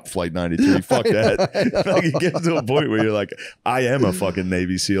stopped Flight 93. Fuck that. Like, it gets to a point where you're like, I am a fucking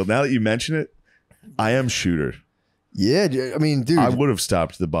Navy SEAL. Now that you mention it, I am shooter. Yeah, I mean, dude, I would have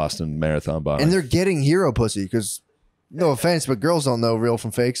stopped the Boston Marathon bombing. And they're getting hero pussy because. No offense, but girls don't know real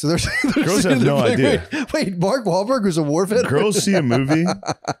from fake. So girls have no idea. Wait, Mark Wahlberg was a war veteran? Girls see a movie.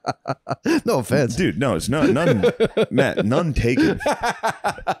 No offense. Dude, no, it's not. None taken.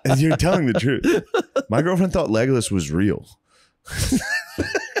 You're telling the truth. My girlfriend thought Legolas was real.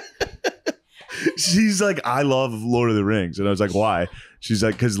 She's like, I love Lord of the Rings. And I was like, why? She's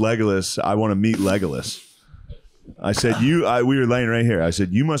like, because Legolas, I want to meet Legolas. I said, we were laying right here. I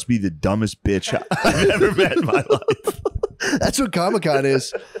said, you must be the dumbest bitch I've ever met in my life. That's what Comic-Con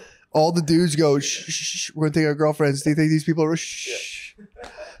is. All the dudes go, shh, shh, shh. We're going to take our girlfriends. Do you think these people are shh?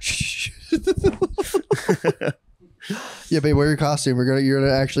 Shh. Yeah, babe, wear your costume. You're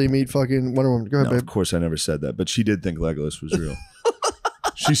gonna actually meet fucking Wonder Woman. Go ahead, No, babe. of course I never said that, but she did think Legolas was real.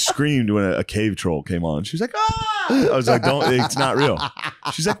 She screamed when a cave troll came on. She's like, ah! I was like, it's not real.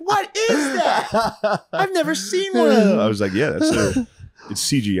 She's like, what is that? I've never seen one of those. I was like, yeah, it's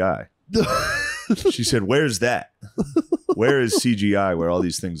CGI. She said, where's that? Where is CGI where all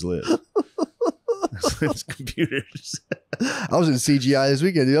these things live? It's computers. I was in CGI this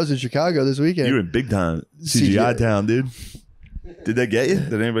weekend, dude. I was in Chicago this weekend. You were in big time CGI town, dude. Did they get you?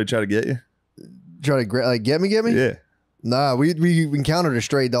 Did anybody try to get you? Try to get me? Yeah. Nah, we encountered a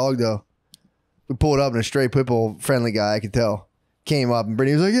stray dog though. We pulled up and a stray pitbull friendly guy, I could tell, came up and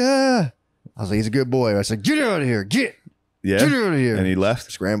Brittany was like, yeah. I was like, he's a good boy. I said, get out of here. Get out of here. And he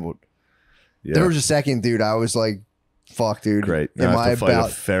left? Scrambled. Yeah. There was a second, dude. I was like, fuck, dude. Great. Am I fight about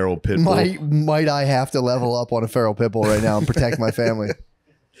a feral pit bull? Might I have to level up on a feral pit bull right now and protect my family?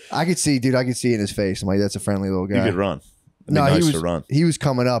 I could see in his face. I'm like, that's a friendly little guy. You could run. No, nice he was to run. He was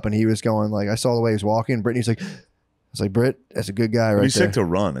coming up and he was going like, I saw the way he was walking. Brittany's like, I was like, Britt, that's a good guy right there. It'd be sick to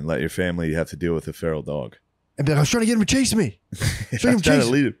run and let your family have to deal with a feral dog. And be like, I was trying to get him to chase me. Trying to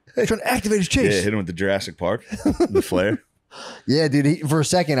lead him. I was trying to activate his chase. Yeah, hit him with the Jurassic Park, the flare. Yeah, dude. For a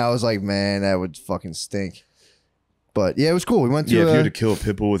second, I was like, man, that would fucking stink. But yeah, it was cool. We went to if you had to kill a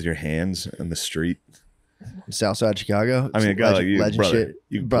pit bull with your hands in the street, South Side Chicago. I mean, a guy like you, legend brother, shit.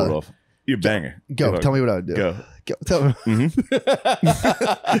 you can pull it off. You're a banger. Go. Tell me what I would do. Go. Tell me.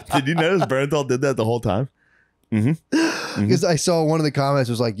 Mm-hmm. Did you notice Bernthal did that the whole time? Mm-hmm. Because I saw one of the comments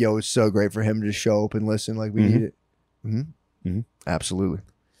was like, yo, it's so great for him to just show up and listen. Like, we need it. Mm-hmm. Mm-hmm. Absolutely.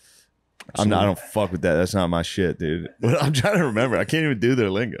 I don't fuck with that. That's not my shit, dude. But I'm trying to remember. I can't even do their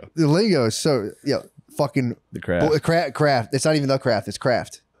lingo. The lingo is so fucking The craft. Craft. It's not even the craft. It's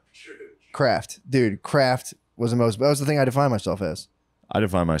craft. Craft, dude. Craft was that was the thing I defined myself as. I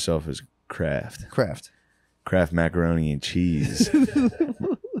define myself as craft. Kraft macaroni and cheese.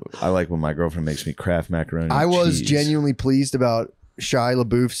 I like when my girlfriend makes me Kraft macaroni and I was cheese. genuinely pleased about Shia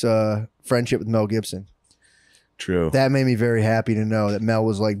LaBeouf's friendship with Mel Gibson. True. That made me very happy to know that Mel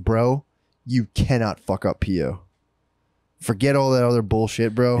was like, bro, you cannot fuck up P.O. Forget all that other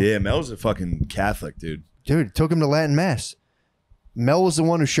bullshit, bro. Yeah, Mel's a fucking Catholic, dude. Dude, took him to Latin Mass. Mel was the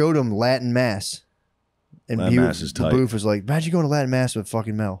one who showed him Latin Mass. And Latin Mass is tight. LaBeouf was like, imagine going to Latin Mass with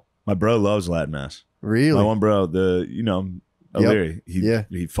fucking Mel. My bro loves Latin Mass. Really? My one bro, O'Leary, he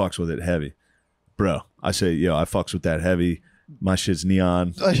fucks with it heavy. Bro, I say, I fucks with that heavy. My shit's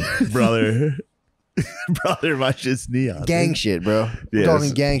neon. Brother, my shit's neon. Gang shit, bro. Yeah,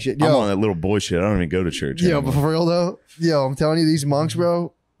 Talking gang shit. I'm on that little boy shit. I don't even go to church. Yo, anymore. but for real though, I'm telling you, these monks,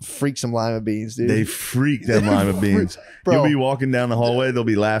 bro, freak some lima beans, dude. They freak them lima beans. Bro. You'll be walking down the hallway, they'll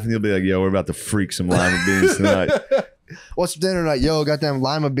be laughing. You'll be like, yo, we're about to freak some lima beans tonight. What's for dinner tonight? Yo, got them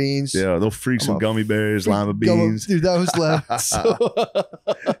lima beans. Yeah, they'll freak some gummy bears, lima beans. Dude, that was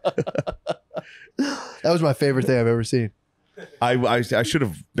that was my favorite thing I've ever seen. I should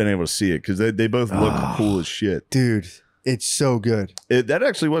have been able to see it because they both look cool as shit. Dude, it's so good. That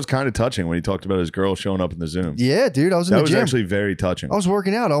actually was kind of touching when he talked about his girl showing up in the Zoom. Yeah, dude, I was in That the was gym. actually very touching. I was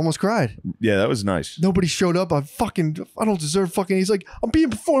working out. I almost cried. Yeah, that was nice. Nobody showed up. I don't deserve fucking. He's like, I'm being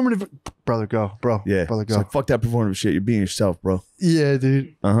performative. Brother, go. Bro. Yeah. Brother, It's go. like, fuck that performative shit. You're being yourself, bro. Yeah,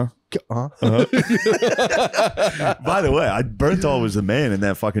 dude. Uh-huh. Uh-huh. By the way, Bernthal was the man in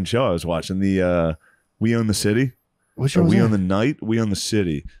that fucking show I was watching. The We Own the City. Which Or one was We that? Own the Night. We Own the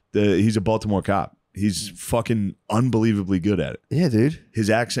City. He's a Baltimore cop. He's fucking unbelievably good at it. Yeah, dude. His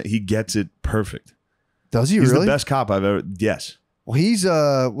accent, he gets it perfect. Does he He's really? the best cop I've ever. Yes. Well, he's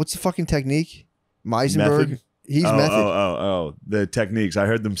what's the fucking technique? Meisenberg. Method? He's oh, method. Oh. The techniques. I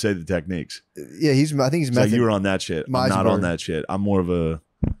heard them say the techniques. Yeah, I think he's It's method. like you were on that shit. I'm not on Meisenberg. that shit. I'm more of a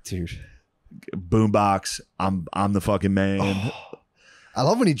Dude. boombox. I'm the fucking man. I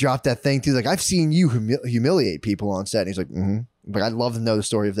love when he dropped that thing too. Like, I've seen you humiliate people on set. And he's like, mm-hmm. But I'd love to know the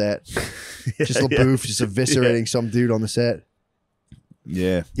story of that. Just LaBeouf just eviscerating some dude on the set.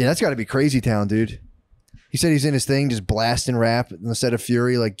 Yeah. Yeah, that's got to be crazy town, dude. He said he's in his thing, just blasting rap on the set of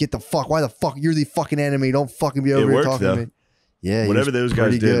Fury. Like, get the fuck. Why the fuck? You're the fucking enemy. Don't fucking be over here worked, talking though. to me. Yeah, he Whatever was those guys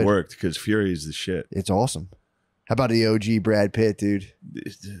pretty did good. worked because Fury is the shit. It's awesome. How about the OG Brad Pitt, dude?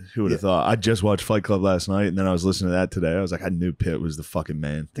 Who would have thought? I just watched Fight Club last night, and then I was listening to that today. I was like, I knew Pitt was the fucking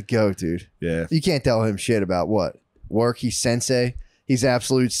man. The GOAT, dude. Yeah. You can't tell him shit about what? Work. He's sensei. He's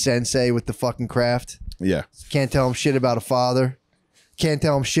absolute sensei with the fucking craft. Yeah. Can't tell him shit about a father. Can't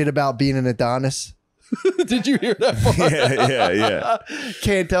tell him shit about being an Adonis. Did you hear that part? Yeah.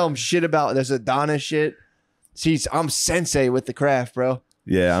 Can't tell him shit about this Adonis shit. See, I'm sensei with the craft, bro.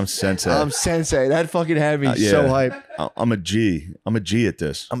 Yeah, I'm sensei. I'm sensei. That fucking had me Yeah. so hype. I'm a G. I'm a G at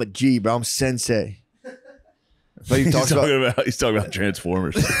this. I'm a G, bro. I'm sensei. But he talks about He's talking about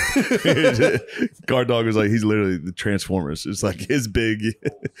Transformers. Guard Dog was like, he's literally the Transformers. It's like his big,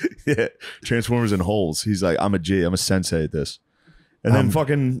 yeah, Transformers and holes. He's like, I'm a G. I'm a sensei at this. And then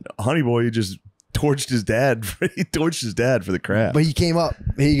fucking Honey Boy, he just torched his dad. He torched his dad for the crap. But he came up.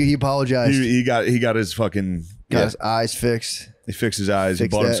 He apologized. He got his fucking Got his eyes fixed. He fixed his eyes.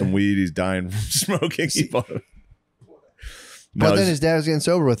 Fixed he bought him that. some weed. He's dying from smoking. He bought him. But No, then his dad was getting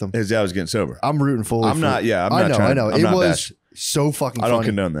sober with him. his dad was getting sober. I'm rooting fully. I'm for not. it. Yeah, I'm I not know. trying. I know. I'm It not was bashing. so fucking I funny. don't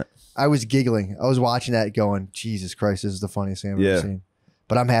condone that. I was giggling. I was watching that going, Jesus Christ, this is the funniest thing I've Yeah. ever seen.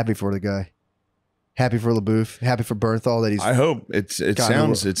 But I'm happy for the guy. Happy for LaBeouf. Happy for Bernthal that he's. I hope it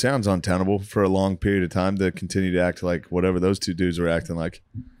Gotten sounds untenable for a long period of time to continue to act like whatever those two dudes were acting like.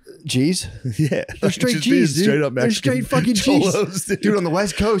 G's. Yeah, They're straight just being G's, dude. straight up They're Mexican straight fucking G's. cholos, Dude, on the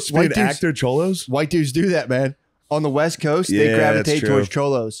West Coast, being white dudes, actor cholos. white dudes do that, man. On the West Coast, they Yeah, gravitate that's towards true.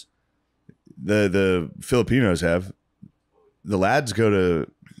 cholos. The Filipinos have the lads go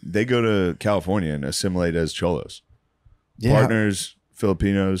to California and assimilate as cholos. Yeah, Partners,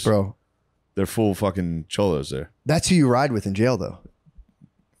 Filipinos, bro. they're full fucking cholos there. That's who you ride with in jail, though.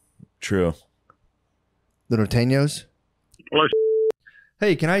 True. The Norteños.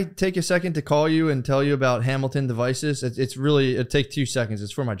 Hey, can I take a second to call you and tell you about Hamilton Devices? It's really, it'll take 2 seconds.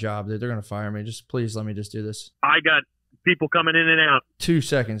 It's for my job, dude. They're going to fire me. Just please let me just do this. I got people coming in and out. 2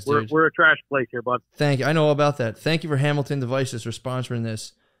 seconds, dude. We're a trash place here, bud. Thank you. I know about that. Thank you for Hamilton Devices for sponsoring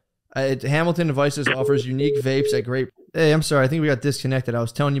this. Hamilton Devices offers unique vapes at great... Hey, I'm sorry. I think we got disconnected. I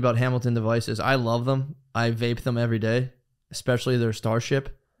was telling you about Hamilton Devices. I love them. I vape them every day, especially their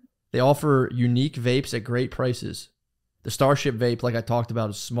Starship. They offer unique vapes at great prices. The Starship vape, like I talked about,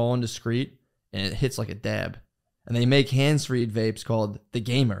 is small and discreet, and it hits like a dab. And they make hands-free vapes called the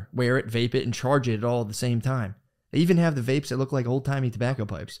Gamer. Wear it, vape it, and charge it all at the same time. They even have the vapes that look like old-timey tobacco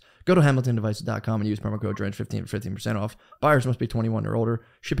pipes. Go to HamiltonDevices.com and use promo code DRENCH15 for 15% off. Buyers must be 21 or older.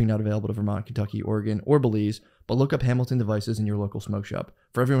 Shipping not available to Vermont, Kentucky, Oregon, or Belize. But look up Hamilton Devices in your local smoke shop.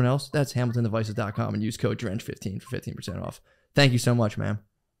 For everyone else, that's HamiltonDevices.com and use code DRENCH15 for 15% off. Thank you so much, ma'am.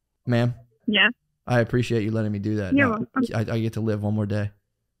 Ma'am? Yeah. I appreciate you letting me do that. You're Now, welcome. I get to live one more day.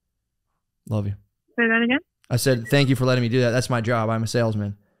 Love you. Say that again? I said, thank you for letting me do that. That's my job. I'm a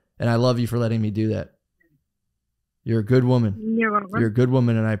salesman. And I love you for letting me do that. You're a good woman. You're welcome. You're a good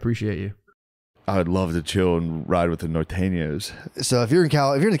woman, and I appreciate you. I would love to chill and ride with the Norteños. So if you're in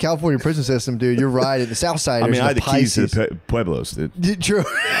the California prison system, dude, you're riding the South Side. I mean, I had the keys to the Pueblos, dude. True.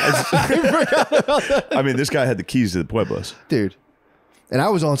 I mean, this guy had the keys to the Pueblos. Dude. And I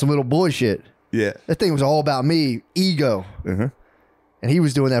was on some little boy shit. Yeah. That thing was all about me, ego. Uh-huh. And he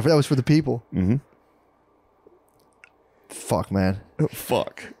was doing that. That was for the people. Mm-hmm. Fuck, man.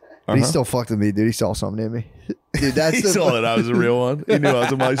 Fuck. But he still fucked with me, dude. He saw something in me. Dude, that's He saw that I was a real one. He knew I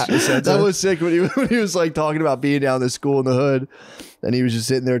was a my sensei. That was sick when he was like talking about being down this school in the hood. And he was just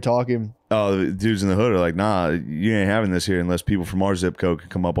sitting there talking. Oh, the dudes in the hood are like, nah, you ain't having this here unless people from our zip code can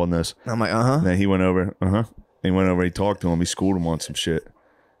come up on this. I'm like, uh-huh. And then he went over, He went over, he talked to him, he schooled him on some shit.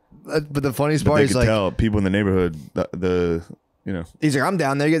 But the funniest But part they is could like, tell people in the neighborhood, you know. he's like, I'm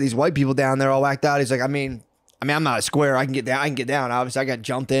down there. You got these white people down there all whacked out. He's like, I mean, I'm not a square. I can get down. Obviously, I got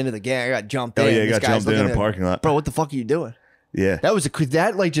jumped into the gang. I got jumped in. Oh, yeah, he This got guy's jumped in looking a at- parking lot. Bro, what the fuck are you doing? Yeah.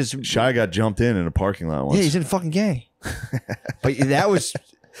 That like just Shy got jumped in a parking lot once. Yeah, he's in a fucking gang. But that was,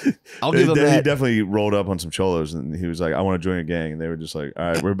 I'll give him He that. definitely rolled up on some cholos and he was like, I want to join a gang. And they were just like, all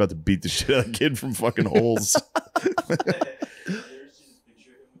right, we're about to beat the shit out of a kid from fucking holes.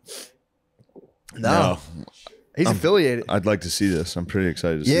 No. He's affiliated. I'd like to see this. I'm pretty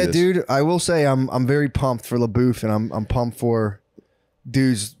excited to see Yeah, this. dude. I will say I'm very pumped for LaBouffe, and I'm pumped for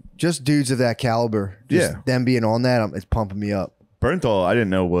dudes of that caliber. Just them being on that, it's pumping me up. Bernthal, I didn't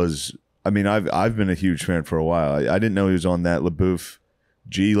know was. I mean, I've been a huge fan for a while. I didn't know he was on that LaBouffe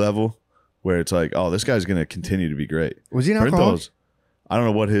G level, where it's like, oh, this guy's gonna continue to be great. Was he an alcoholic? Bernthal's, I don't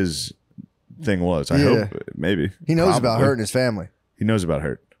know what his thing was. I hope maybe He knows about Probably. hurting his family. He knows about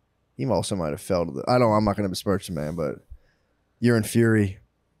hurt. He also might have fell to the. I'm not going to besmirch the man, but you're in Fury.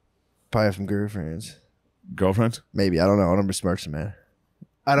 Probably have some girlfriends. Girlfriends? Maybe. I don't know. I don't besmirch the man.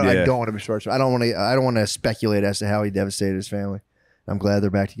 I don't want to besmirch him. I don't want to speculate as to how he devastated his family. I'm glad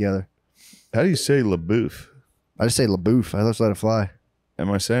they're back together. How do you say LaBouffe? I just say LaBouffe. I just let it fly. Am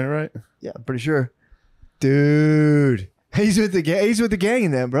I saying it right? Yeah, I'm pretty sure. Dude. He's with the gang. He's with the gang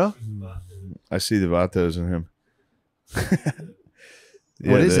in them, bro. I see the Vatos in him.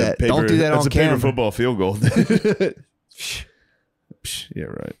 What is that? Don't do that on camera. That's a camera. paper football field goal. Yeah,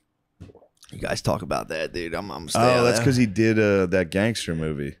 right. You guys talk about that, dude. I'm Oh, that's because he did that gangster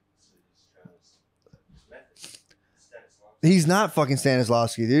movie. He's not fucking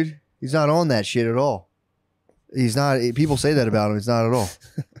Stanislavski, dude. He's not on that shit at all. He's not. People say that about him. It's not at all.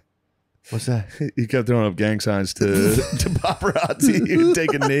 What's that? He kept throwing up gang signs to paparazzi. He would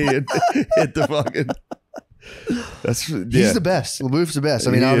take a knee and hit the fucking. He's the best. LaBouffe's the best.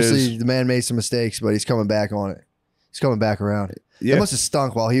 I mean, He obviously is. the man made some mistakes, but he's coming back on it. He's coming back around. Yeah. It must have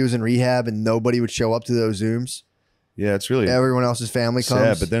stunk while he was in rehab and nobody would show up to those Zooms. Yeah, it's really Everyone else's family sad.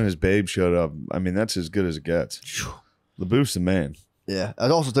 comes. But then his babe showed up. I mean, that's as good as it gets. LaBouffe's the man. Yeah. That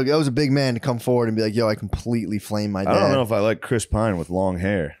was a big man to come forward and be like, yo, I completely flamed my dad. I don't know if I like Chris Pine with long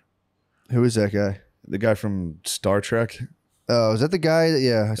hair. Who is that guy? The guy from Star Trek Oh, is that the guy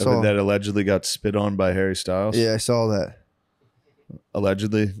that, I saw. that allegedly got spit on by Harry Styles. Yeah, I saw that.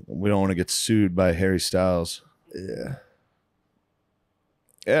 Allegedly. We don't want to get sued by Harry Styles. Yeah.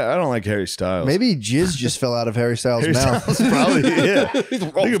 Yeah, I don't like Harry Styles. Maybe jizz just fell out of Harry Styles' Harry mouth. Styles probably, yeah. I Oh,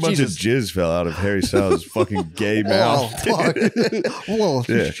 think a bunch Jesus. of jizz fell out of Harry Styles' fucking gay mouth. Oh, fuck. Whoa,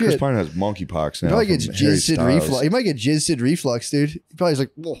 Yeah, Chris shit. Pine has monkeypox He now. probably gets from Harry jizzed Styles. reflux. He might get jizzed reflux, dude. He probably is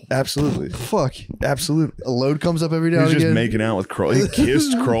like, whoa, Absolutely. fuck. Absolutely. A load comes up every now He's and just again. making out with Kroll. He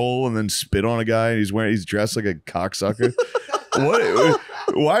kissed Kroll and then spit on a guy. And he's dressed like a cocksucker. What?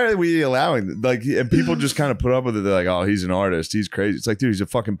 Why are we allowing and people just kind of put up with it? They're like, oh, he's an artist. He's crazy. It's like, dude, he's a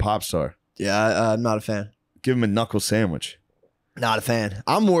fucking pop star. Yeah, I'm not a fan. Give him a knuckle sandwich. Not a fan.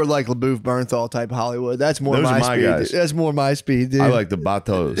 I'm more like LaBouffe Bernthal type Hollywood. That's more Those my are my speed. guys. Dude. That's more my speed, dude. I like the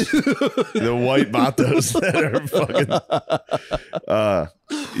batos, the white batos that are fucking.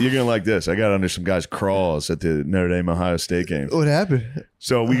 You're gonna like this. I got under some guys' crawls at the Notre Dame Ohio State game. What happened?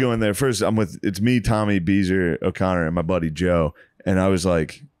 So we go in there first. It's me, Tommy, Beezer, O'Connor, and my buddy Joe. And I was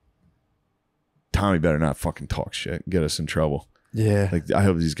like, Tommy better not fucking talk shit and get us in trouble. Yeah. Like, I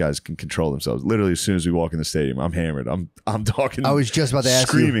hope these guys can control themselves. Literally, as soon as we walk in the stadium, I'm hammered. I'm talking. I was just about to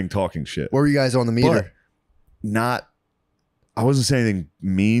ask you. Screaming, talking shit. Where were you guys on the meter? But I wasn't saying anything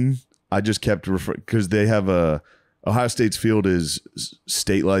mean. I just kept referring, because they have Ohio State's field is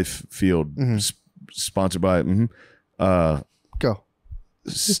State Life Field, sponsored by Go.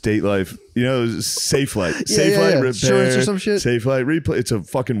 State Life, Safelight. Yeah, Safelight repair, insurance or some shit. Safelight replay. It's a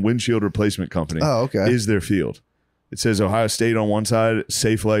fucking windshield replacement company. Oh, okay. Is their field. It says Ohio State on one side,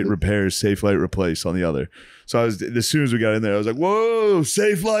 Safelight repairs, Safelight replace on the other. So as soon as we got in there, I was like, "Whoa,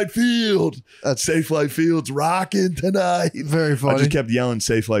 Safelight Field! Safelight Field's rocking tonight." Very funny. I just kept yelling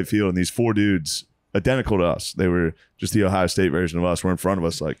Safelight Field, and these 4 dudes, identical to us, they were just the Ohio State version of us, were in front of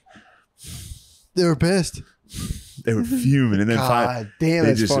us, like they were pissed. They were fuming, and then God damn, they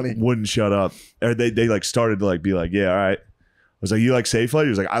that's just funny. wouldn't shut up. Or they like started to like be like, "Yeah, all right." I was like, "You like Safelight?" He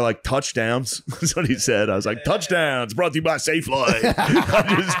was like, "I like touchdowns." That's what he said. I was like, "Touchdowns brought to you by Safelight."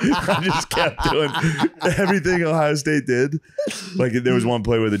 I just kept doing everything Ohio State did. Like, there was one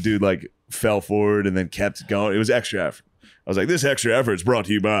play where the dude like fell forward and then kept going. It was extra effort. I was like, "This extra effort is brought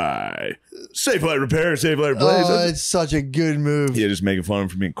to you by Safelight Repair, Safelight Replace." Oh, it's such a good move. Yeah, just making fun of him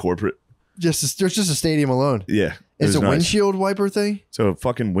for being corporate. There's just a stadium alone. Yeah. It's a nice. windshield wiper thing. So a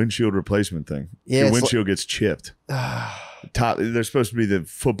fucking windshield replacement thing. Yeah, your windshield gets chipped. They're supposed to be the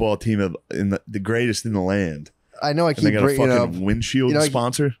football team the greatest in the land. I know. I And keep they got a bringing fucking up. windshield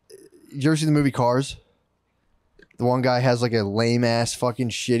sponsor. You ever see the movie Cars? The one guy has like a lame ass fucking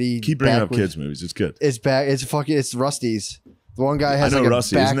shitty. Keep bringing backwards- up kids movies. It's good. It's back. It's fucking. It's Rusty's. The one guy has I know like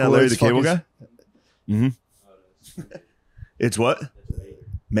Rusty. a Isn't that Larry the Cable fucking- Guy? Mm-hmm. It's what?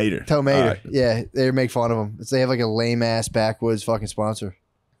 Mater. Toe Mater. All right. Yeah, they make fun of him. They have like a lame ass backwoods fucking sponsor.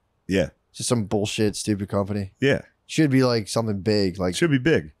 Yeah. It's just some bullshit, stupid company. Yeah. Should be like something big, like It should be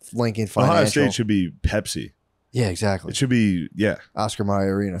big. Lincoln Financial. Ohio State should be Pepsi. Yeah, exactly. It should be, Oscar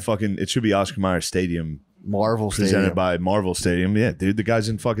Mayer Arena. fucking, it should be Oscar Mayer Stadium Marvel presented Stadium. by Marvel Stadium. Yeah, dude, the guys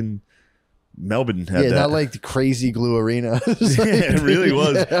in fucking Melbourne had Yeah, that. not like the crazy glue arena. Yeah, it really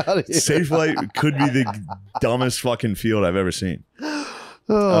was. Get outta here. Safelight could be the dumbest fucking field I've ever seen.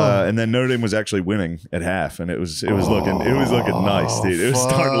 Oh. And then Notre Dame was actually winning at half, and it was looking nice, dude. It was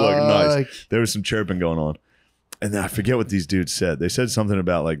starting to look nice. fuck. There was some chirping going on, and then I forget what these dudes said. They said something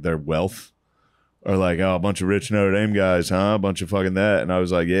about like their wealth, or like, oh, a bunch of rich Notre Dame guys, huh? A bunch of fucking that. And I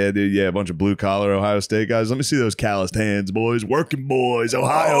was like, yeah, dude, yeah, a bunch of blue collar Ohio State guys. Let me see those calloused hands, boys, working boys,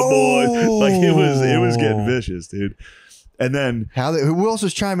 Ohio boys. Like it was getting vicious, dude. And then Who else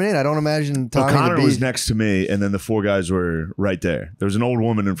was chiming in? I don't imagine Tommy O'Connor the was Beast. next to me, and then the 4 guys were right there. There was an old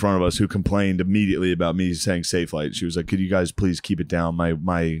woman in front of us who complained immediately about me saying Safelight. She was like, "Could you guys please keep it down?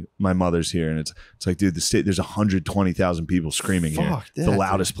 My mother's here." And it's like, dude, the state, there's 120,000 people screaming here. Fuck The that,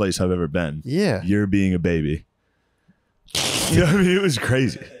 loudest place I've ever been. Yeah. You're being a baby. You know what I mean? It was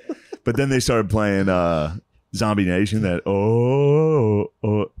crazy. But then they started playing Zombie Nation, that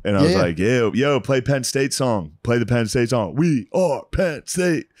and I was like, yo, play Penn State song. Play the Penn State song. We are Penn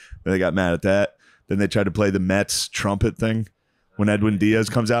State. And they got mad at that. Then they tried to play the Mets trumpet thing. When Edwin Diaz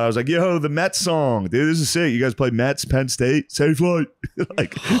comes out, I was like, yo, the Mets song. Dude, this is sick. You guys play Mets, Penn State, Safelight.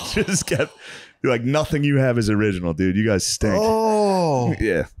 Like, just kept, like, nothing you have is original, dude. You guys stink. Oh.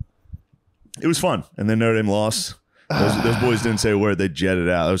 Yeah. It was fun. And then Notre Dame lost. Those boys didn't say a word. They jetted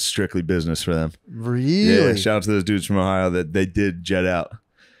out. It was strictly business for them. Really? Yeah, shout out to those dudes from Ohio that they did jet out.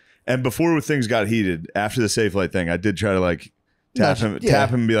 And before things got heated, after the Safelight thing, I did try to like tap him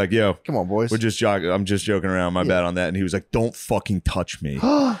and be like, yo, Come on, boys. we're just joking. I'm just joking around. My bad on that. And he was like, don't fucking touch me.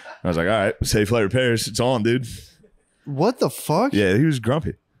 I was like, all right, Safelight repairs. It's on, dude. What the fuck? Yeah, he was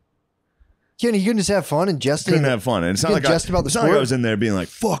grumpy. Kenny, you couldn't just have fun and jesting. Couldn't have fun. And it's not like just about the it's not like I sport? was in there being like,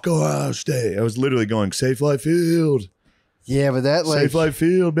 fuck Ohio State. I was literally going, Safelight Field. Yeah, but that like Safelight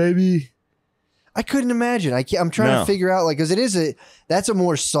Field, baby. I couldn't imagine. I'm trying to figure out like because that's a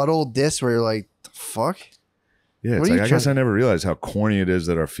more subtle diss where you're like, the fuck? Yeah, What it's are like you I guess trying- I never realized how corny it is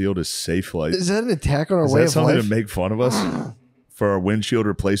that our field is Safelight. Is that an attack on our Is way that of something life? to make fun of us for our windshield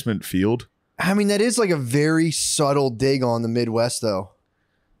replacement field? I mean, that is like a very subtle dig on the Midwest, though.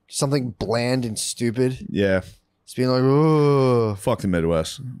 Something bland and stupid. Yeah. It's being like, oh, Fuck the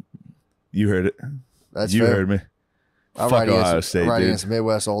Midwest. You heard it. that's You fair. heard me. I'm Fuck riding Ohio against, State, riding dude. against the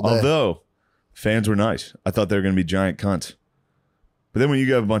Midwest all day. Although fans were nice. I thought they were going to be giant cunts. But then when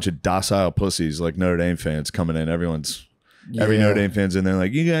you have a bunch of docile pussies like Notre Dame fans coming in, every Notre Dame fan's in there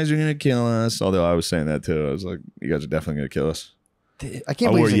like, you guys are going to kill us. Although I was saying that too. I was like, you guys are definitely going to kill us. I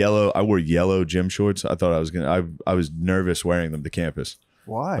can't believe I wore yellow gym shorts. I thought I was I was nervous wearing them to campus.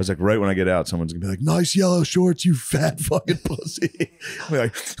 Why? I was like, right when I get out, someone's gonna be like, nice yellow shorts, you fat fucking pussy. I'm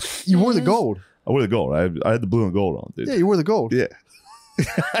like, you wore the gold. I wore the gold. I had the blue and gold on, dude. Yeah, you wore the gold. Yeah.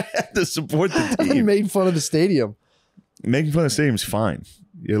 I had to support the You team. made fun of the stadium. Making fun of the stadium's fine.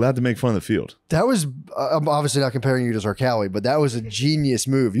 You're allowed to make fun of the field. That was I'm obviously not comparing you to Zarqawi, but that was a genius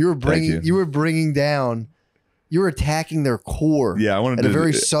move. You were bringing down. You were attacking their core. Yeah, I wanted at a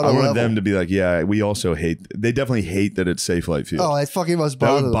very subtle level. them to be like, yeah, we also hate. They definitely hate that it's Safelight Field. Oh, that fucking must that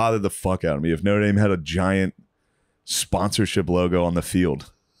bother would them. bother the fuck out of me if Notre Dame had a giant sponsorship logo on the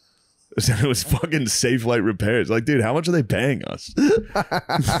field. It was fucking Safelight Repairs. Like, dude, how much are they paying us?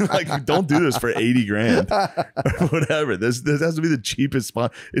 Like, don't do this for 80 grand or whatever. This has to be the cheapest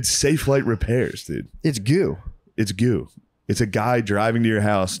spot. It's Safelight Repairs, dude. It's goo. It's goo. It's a guy driving to your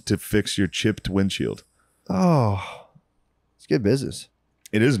house to fix your chipped windshield. Oh, it's good business.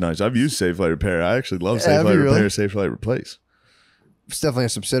 It is nice. I've used Safelight Repair. I actually love Safelight Repair, Safelight Replace. It's definitely a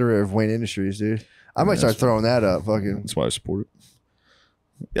subsidiary of Wayne Industries, dude. I might start throwing that up. Fucking That's why I support it.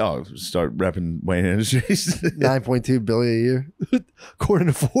 Yeah, I'll start repping Wayne Industries. 9.2 billion a year, according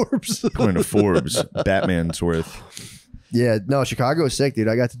to Forbes. According to Forbes, Batman's worth. Yeah, no, Chicago is sick, dude.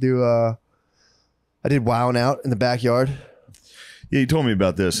 I got to do. I did wowing out in the backyard. Yeah, you told me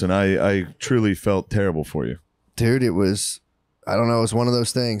about this, and I truly felt terrible for you. Dude, it was, I don't know, it was one of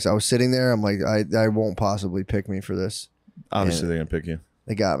those things. I was sitting there, I'm like, I won't possibly pick me for this. Obviously, And they're going to pick you.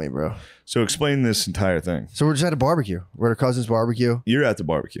 they got me, bro. So explain this entire thing. So we're just at a barbecue. We're at a cousin's barbecue. You're at the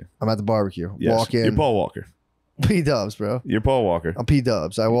barbecue. I'm at the barbecue. Yes. Walk in. You're Paul Walker. P-dubs, bro. You're Paul Walker. I'm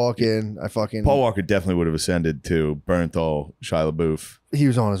P-dubs. I walk in, I fucking... Paul Walker definitely would have ascended to Bernthal, Shia LaBeouf. He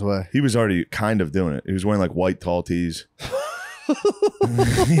was on his way. He was already kind of doing it. He was wearing like white tall tees.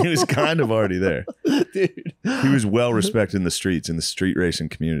 He was kind of already there. Dude. He was well respected in the streets, in the street racing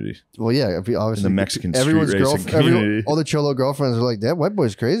community. Well, yeah, obviously. In the Mexican street everyone's racing community. all the cholo girlfriends are like, that white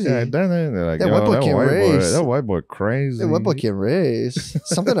boy's crazy. Yeah, they're like, That white boy can't race. That white boy crazy. That white boy can race.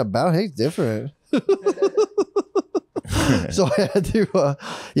 Something about him, he's different. So I had to,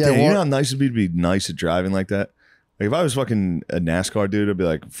 Damn, you know how nice it'd be to be nice at driving like that? Like if I was fucking a NASCAR dude, I'd be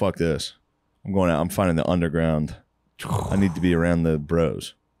like, fuck this. I'm going out. I'm finding the underground. I need to be around the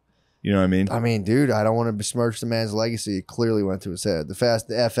bros. You know what I mean? I mean, dude, I don't want to besmirch the man's legacy. It clearly went to his head. The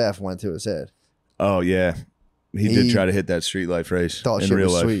FF went to his head. Oh, yeah. He did try to hit that street life race Thought in shit real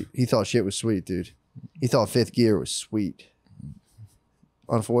was life. sweet. He thought shit was sweet, dude. He thought fifth gear was sweet.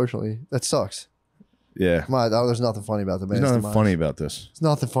 Unfortunately, that sucks. Yeah. There's nothing funny about the man's There's nothing demise. funny about this. There's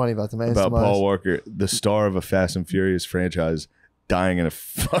nothing funny about the man's About demise. Paul Walker, the star of a Fast and Furious franchise, dying in a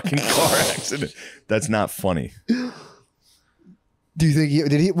fucking car accident. That's not funny. Do you think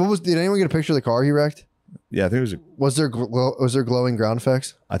did anyone get a picture of the car he wrecked? Yeah, I think it was Was there glowing ground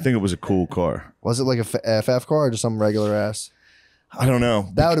effects? I think it was a cool car. Was it like a FF car or just some regular ass? I don't know.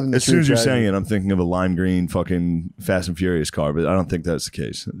 That would have been the as soon as true you're saying tragedy. it, I'm thinking of a lime green fucking Fast and Furious car, but I don't think that's the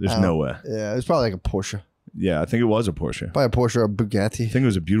case. There's no way. Yeah, it was probably like a Porsche. Yeah, I think it was a Porsche. Probably a Porsche or a I Bugatti. think it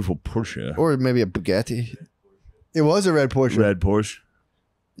was a beautiful Porsche. Or maybe a Bugatti. It was a red Porsche. Red Porsche.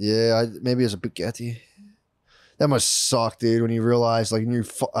 Yeah, maybe it was a Bugatti. That must suck, dude, when you realize, like,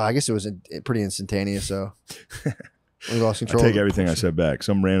 I guess it was pretty instantaneous, so. When you lost I control. take everything I said back.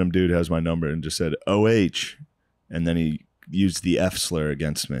 Some random dude has my number and just said OH, and then he used the F slur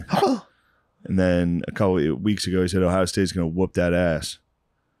against me. And then a couple of weeks ago, he said Ohio State's going to whoop that ass.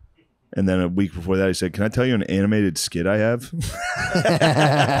 And then a week before that, he said, can I tell you an animated skit I have?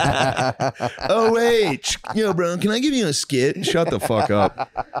 OH. Yo, bro, can I give you a skit? Shut the fuck up.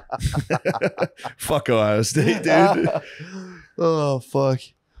 Fuck Ohio State, dude. Oh, fuck.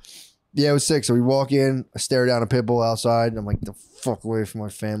 Yeah, it was sick. So we walk in, I stare down a pit bull outside, and I'm like, the fuck away from my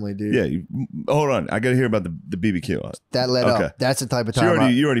family, dude. Yeah, hold on. I got to hear about the BBQ. That led up. That's the type of So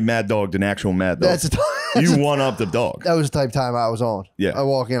time. you already mad dogged an actual mad dog. That's the time. You one up the dog. That was the type of time I was on. Yeah. I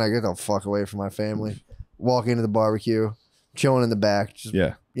walk in, I get the fuck away from my family. Walk into the barbecue, chilling in the back. Just,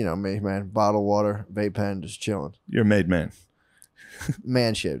 Yeah. you know me, man. Bottle of water, vape pen, just chilling. You're a made man.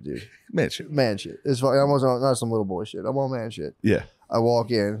 Man shit, dude. Man shit. Man shit. It's fine. I wasn't on, not some little boy shit. I'm on man shit. Yeah. I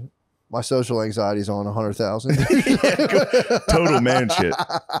walk in. My social anxiety's on 100,000. Total man shit.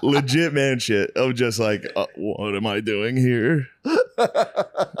 Legit man shit. Of just like, what am I doing here?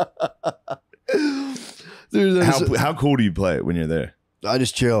 Dude, How cool do you play it when you're there? I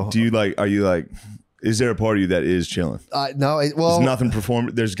just chill. Do you like, are you like, is there a part of you that is chilling? No, There's nothing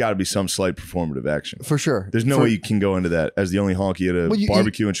there's got to be some slight performative action. for sure. There's no way you can go into that as the only honky at a Well,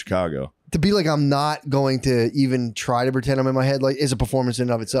 barbecue in Chicago. To be like, I'm not going to even try to pretend I'm in my head, like, is a performance in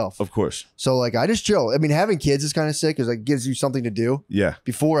and of itself. Of course. So, like, I just chill. I mean, having kids is kind of sick because it gives you something to do. Yeah.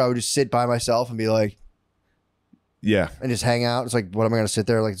 Before, I would just sit by myself and be like, Yeah. and just hang out. It's like, what am I going to sit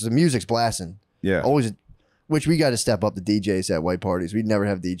there? Like, the music's blasting. Yeah. Always, which we got to step up the DJs at white parties. We'd never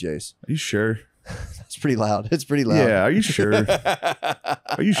have DJs. Are you sure? It's pretty loud. It's pretty loud. Yeah, are you sure?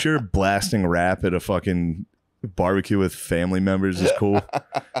 Are you sure blasting rap at a fucking barbecue with family members is cool?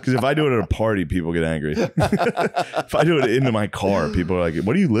 Because if I do it at a party, people get angry. If I do it into my car, people are like,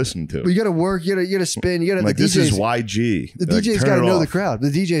 "What are you listening to?" But you got to work. You got to spin. You got to. Like, this is YG. The Like, DJ's turn got to it know off. the crowd. The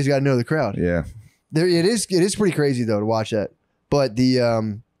DJ's got to know the crowd. Yeah. There, it is. It is pretty crazy though to watch that. But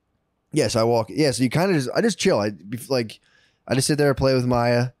the yes, I walk. Yeah, so you kind of I just chill. I just sit there and play with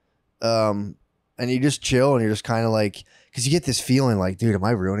Maya, and you just chill and you're just kind of like, because you get this feeling like, dude, am I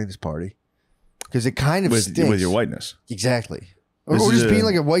ruining this party? Because it kind of stinks with your whiteness. Exactly. Or This is just being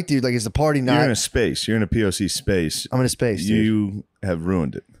like a white dude. Like, is the party not? You're in a space. You're in a POC space. I'm in a space. Dude. You have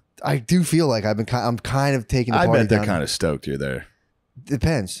ruined it. I do feel like I'm kind of taking the I party bet they're down. kind of stoked you're there.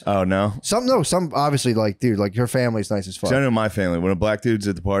 Depends. Oh no. Some obviously like, dude, like her family's nice as fuck. So I know my family. When a black dude's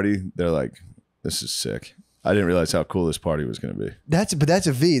at the party, they're like, "This is sick." I didn't realize how cool this party was going to be. That's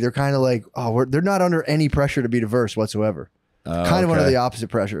a V. They're kind of like, oh, they're not under any pressure to be diverse whatsoever. Kind of under the opposite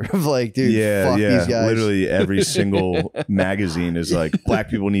pressure of like, dude, fuck these guys. Literally every single magazine is like, black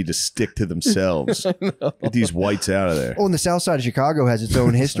people need to stick to themselves. Get these whites out of there. Oh, and the South Side of Chicago has its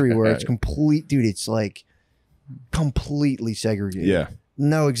own history where it's complete, dude. It's like completely segregated. Yeah.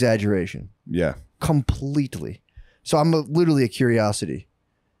 No exaggeration. Yeah. Completely. So I'm literally a curiosity,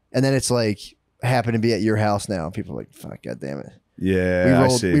 and then it's like, I happen to be at your house now. People are like, fuck, god damn it. Yeah,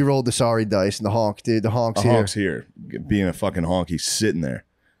 we rolled the sorry dice and the honk, dude. The honk's here. Honk's here. Being a fucking honk, he's sitting there.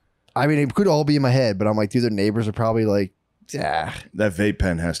 I mean, it could all be in my head, but I'm like, dude, their neighbors are probably like, yeah. That vape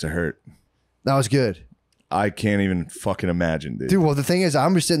pen has to hurt. That was good. I can't even fucking imagine, dude. Dude, well, the thing is,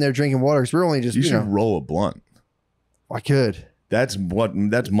 I'm just sitting there drinking water because we're only just, you should roll a blunt. I could. That's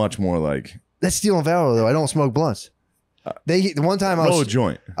much more like. That's stealing valor, though. I don't smoke blunts. The one time roll a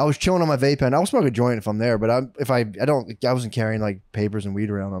joint. I was chilling on my vape pen. I'll smoke a joint if I'm there, but I wasn't carrying like papers and weed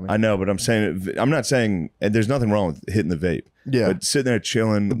around on me. I know, but I'm not saying, and there's nothing wrong with hitting the vape. Yeah. But sitting there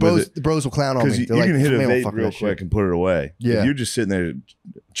chilling. The bros will clown on me. Because you They're can like, hit a "Man, vape fuck real that shit." quick and put it away. Yeah. If you're just sitting there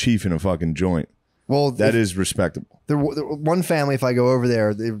chiefing a fucking joint, well, that is respectable. The one family, if I go over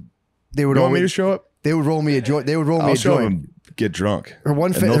there, they would You want me to show up? They would roll me a joint. They would roll me I'll a show joint. them get drunk. Her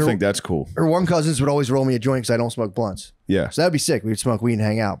one and they'll think that's cool. Her one cousins would always roll me a joint because I don't smoke blunts. Yeah. So that'd be sick. We'd smoke weed and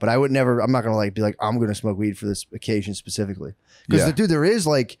hang out. But I would never. I'm not gonna like be like, I'm gonna smoke weed for this occasion specifically. Because dude, there is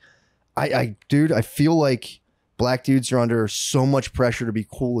like, I feel like black dudes are under so much pressure to be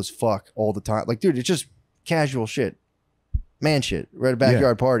cool as fuck all the time. Like, dude, it's just casual shit, man shit. We're at a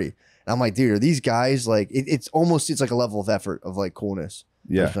backyard party. And I'm like, dude, are these guys like? It's like a level of effort of like coolness.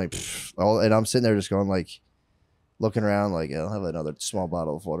 Yeah. Like, and I'm sitting there just going like, looking around like, I'll have another small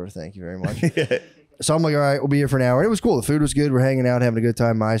bottle of water. Thank you very much. So I'm like, all right, we'll be here for an hour. And it was cool. The food was good. We're hanging out, having a good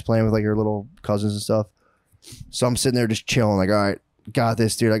time. Maya's playing with like her little cousins and stuff. So I'm sitting there just chilling, like, all right, got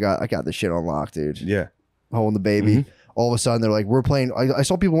this, dude. I got this shit on lock, dude. Yeah. Holding the baby. All of a sudden, they're like, we're playing. I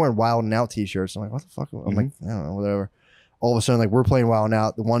saw people wearing Wild and Out t-shirts. I'm like, what the fuck? I'm like, I don't know, whatever. All of a sudden, like, we're playing Wild and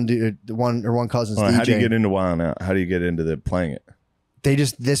Out. The one dude, one cousin's DJing. How do you get into Wild and Out? How do you get into the playing it?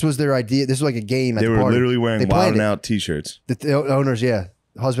 This was their idea. This was like a game at They the were party. literally wearing Wild and Out t-shirts. The owners, yeah.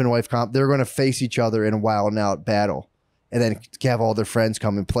 Husband and wife comp. They're going to face each other in a Wild and Out battle. And then have all their friends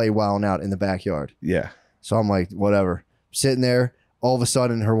come and play Wild and Out in the backyard. Yeah. So I'm like, whatever. Sitting there. All of a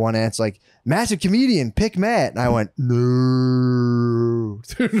sudden, her one aunt's like, massive comedian, pick Matt. And I went, no.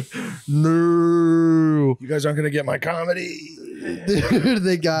 No. You guys aren't going to get my comedy.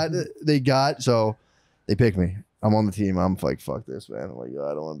 they got, so they picked me. I'm on the team. I'm like, fuck this, man. I'm like,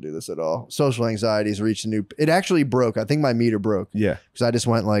 I don't want to do this at all. Social anxiety has reached it actually broke. I think my meter broke. Yeah. Because I just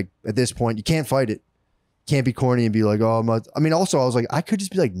went like, at this point, you can't fight it. Can't be corny and be like, oh, also, I was like, I could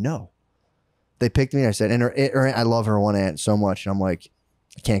just be like, no. They picked me. And I said, and I love her one aunt so much. And I'm like,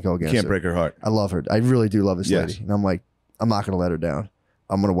 I can't go against her. Can't break her heart. I love her. I really do love this lady. And I'm like, I'm not going to let her down.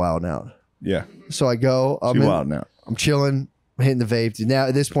 I'm going to wild out. Yeah. So I go. Wild now. I'm chilling, hitting the vape. Now,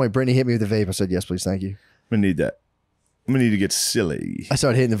 at this point, Brittany hit me with the vape. I said, yes, please, thank you. I'm going to need that. I'm going to need to get silly. I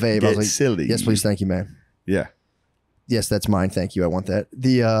started hitting the vape. I was like, silly. Yes, please, thank you, man. Yeah. Yes, that's mine. Thank you. I want that. Do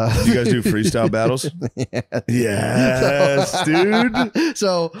you guys do freestyle battles? Yes, dude.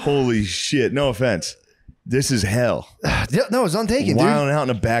 So holy shit. No offense. This is hell. No, it's untaken, Wilding out in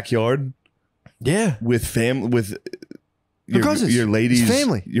a backyard. Yeah. With your cousins. your ladies, It's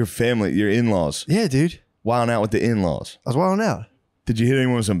family. your in-laws. Yeah, dude. Wilding out with the in-laws. I was wilding out. Did you hit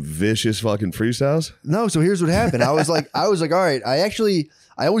anyone with some vicious fucking freestyles? No. So here's what happened. I was like, all right.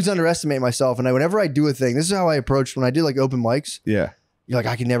 I always underestimate myself, and whenever I do a thing, this is how I approach when I do like open mics. Yeah. You're like,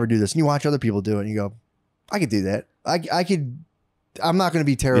 I can never do this, and you watch other people do it, and you go, I could do that. I could. I'm not going to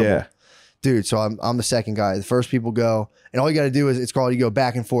be terrible. Yeah. dude. So I'm the second guy. The first people go, and all you got to do is you go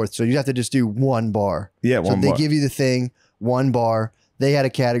back and forth. So you have to just do one bar. Yeah, so one they bar. give you the thing, one bar. They had a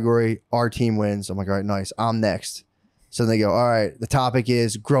category. Our team wins. I'm like, all right, nice. I'm next. So they go, all right. The topic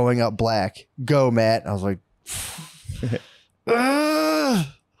is growing up black. Go, Matt. I was like,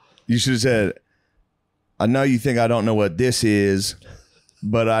 You should have said, I know you think I don't know what this is,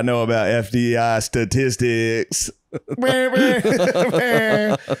 but I know about FDI statistics. Do you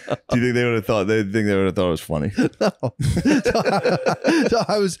think they would have thought? They think they would have thought it was funny. no. So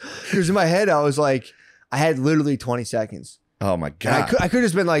I was, because in my head I was like, I had literally 20 seconds. Oh my And god! I could have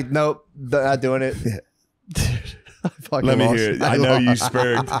just been like, nope, not doing it. Let me hear it. I know you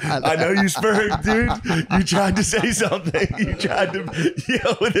spurred. I know you spurred, dude. You tried to say something. You tried to.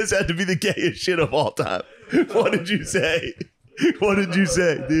 Yo, this had to be the gayest shit of all time. What did you say? What did you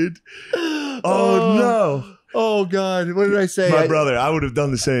say, dude? Oh no. Oh God, what did I say? My brother, I would have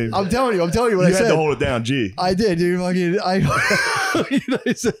done the same. I'm telling you what You I had said. to hold it down, G. I did, dude. I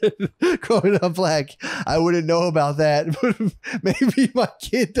said, growing up black, I wouldn't know about that, but maybe my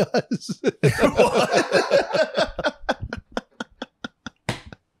kid does.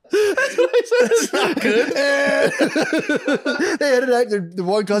 That's what I said. That's not good. They had it. The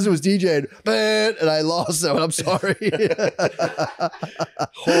one cousin was DJing, and I lost them. I'm sorry.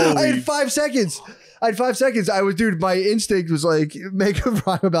 I had 5 seconds. I was, dude, my instinct was like, make a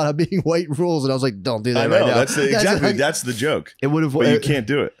rhyme about how being white rules. And I was like, don't do that I know. right now. That's the joke. It would have, But you can't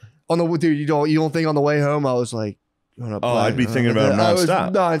do it. on the, dude, you don't think on the way home, I was like, I'd be thinking about it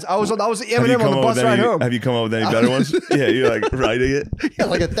nonstop. I was Eminem on the bus ride home. Have you come up with any better ones? Yeah, you're like writing it. Yeah,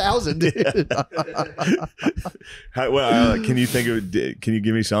 like 1,000, dude. Can you think of? Can you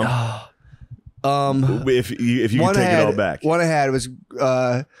give me some? If you could take it all back. One I had was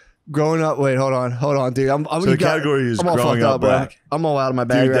growing up. Wait, hold on, dude. So the category is growing up black. I'm all out of my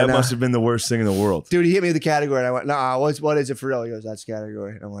bag Dude, right that now. must have been the worst thing in the world. Dude, he hit me with the category, and I went, "Nah, what is it for real?" He goes, "That's the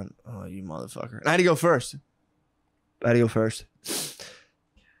category." And I went, "Oh, you motherfucker!" And I had to go first. Not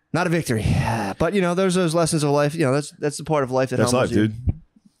a victory, but you know, there's those lessons of life. You know, that's the part of life that That's life, humbles you. dude.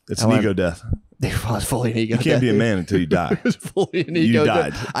 It's an ego death. It was fully an ego. You can't be a man until you die. It was fully an ego. You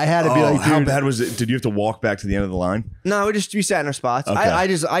died. I had to be like, dude. How bad was it? Did you have to walk back to the end of the line? No, we sat in our spots.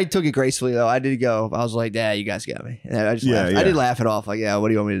 Okay. I took it gracefully though. I did go. I was like, "Yeah, you guys got me." And I just laughed. Yeah. I did laugh it off. Like, "Yeah, what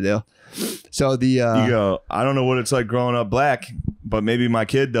do you want me to do?" So the You go, I don't know what it's like growing up black, but maybe my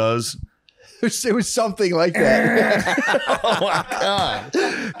kid does. it was something like that. Oh my god,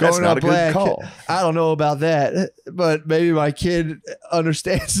 that's Growing not up a good black, call. I don't know about that, but maybe my kid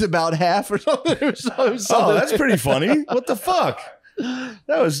understands about half or something. Oh, that's pretty funny. What the fuck?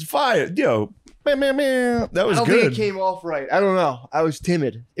 That was fire. Yo, man. That was I don't good. think it came off right. I don't know. I was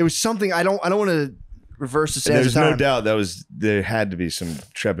timid. It was something. I don't want to reverse the sands There's of time. no doubt there had to be some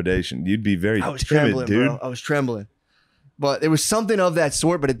trepidation. You'd be very I was timid, trembling, dude. bro. I was trembling, but it was something of that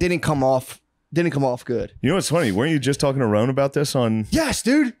sort. But it didn't come off. Didn't come off good. You know what's funny? Weren't you just talking to Roan about this on? Yes,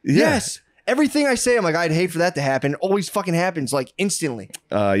 dude. Yeah. Yes. Everything I say, I'm like, I'd hate for that to happen. It always fucking happens, like instantly.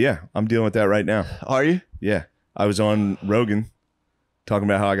 Yeah, I'm dealing with that right now. Are you? Yeah, I was on Rogan talking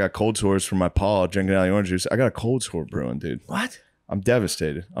about how I got cold sores from my paw drinking out of the orange juice. I got a cold sore brewing, dude. What? I'm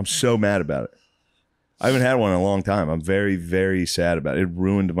devastated. I'm so mad about it. I haven't had one in a long time. I'm very, very sad about it. It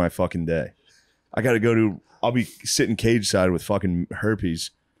ruined my fucking day. I got to go to. I'll be sitting cage side with fucking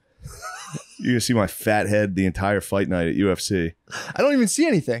herpes. You're gonna see my fat head the entire fight night at UFC. I don't even see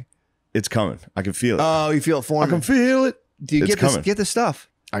anything. It's coming. I can feel it. Oh, you feel it I forming. can feel it. Do you It's get this? coming. Get the stuff.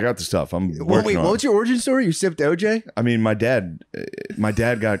 I got the stuff. I'm Wait, working on what's it. your origin story? You sipped OJ? I mean, my dad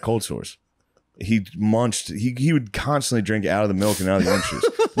got cold sores. He munched. He would constantly drink out of the milk and out of the orange juice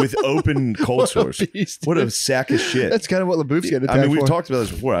with open cold sores. beast, What a sack of shit. That's kind of what LaBouf's getting I mean, attacked we've for. talked about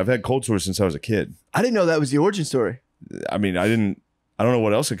this before. I've had cold sores since I was a kid. I didn't know that was the origin story. I mean, I don't know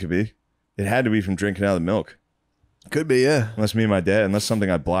what else it could be. It had to be from drinking out of the milk. Could be, yeah. Unless something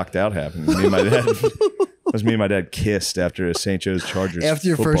I blocked out happened. Unless me and my dad kissed after a St. Joe's Chargers After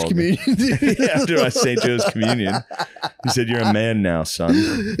your football first game. communion, dude. After my St. Joe's communion. He said, "You're a man now, son."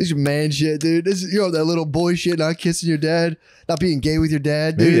 This is man shit, dude. This is, that little boy shit, not kissing your dad, not being gay with your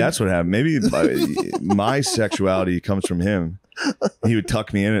dad, dude. Maybe that's what happened. Maybe my sexuality comes from him. He would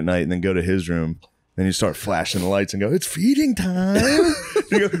tuck me in at night and then go to his room. Then he'd start flashing the lights and go, "It's feeding time."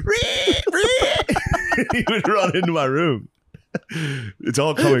 He'd go, "Ree, ree." He would run into my room. It's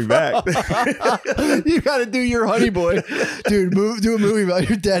all coming back. You got to do your honey boy, dude. Do a movie about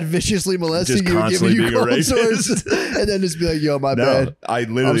your dad viciously molesting Just you, giving constantly you being a cold rapist. sores, and then just be like, "Yo, my No, bad." I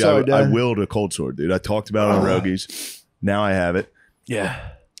literally, I'm sorry, I Dad. willed a cold sore, dude. I talked about it on Rogies. Now I have it. Yeah.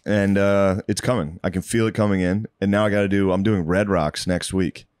 And it's coming. I can feel it coming in. And now I'm doing Red Rocks next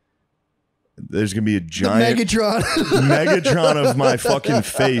week. There's gonna be a giant Megatron of my fucking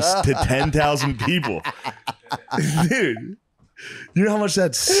face to 10,000 people, dude. You know how much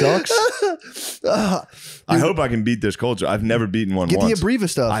that sucks? I hope I can beat this culture. I've never beaten one. Get once. the Abreva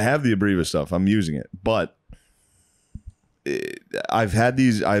stuff. I have the Abreva stuff. I'm using it, but I've had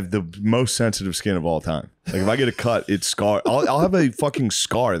these. I have the most sensitive skin of all time. Like if I get a cut, it's scar. I'll have a fucking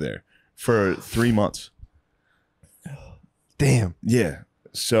scar there for 3 months. Damn. Yeah.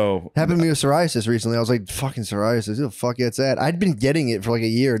 So happened to me with psoriasis recently. I was like, fucking psoriasis. Who the fuck gets that? I'd been getting it for like a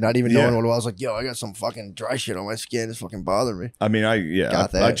year, not even knowing what it was. I was like, yo, I got some fucking dry shit on my skin. It's fucking bothering me. I mean,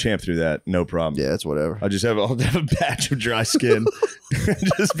 I champ through that, no problem. Yeah, it's whatever. I'll have a patch of dry skin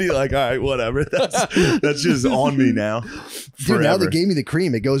and just be like, all right, whatever. That's just on me now. Dude, now they gave me the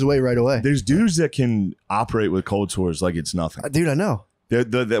cream. It goes away right away. There's dudes that can operate with cold sores like it's nothing. Dude, I know.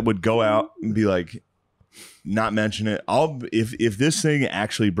 That would go out and be like, not mention it. If this thing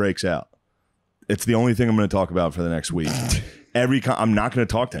actually breaks out, it's the only thing I'm going to talk about for the next week. I'm not going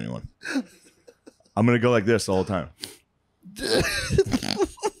to talk to anyone. I'm going to go like this the whole time.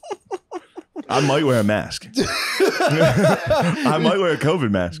 I might wear a mask. I might wear a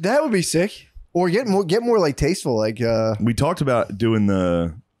COVID mask. That would be sick. Or get more like tasteful. Like we talked about doing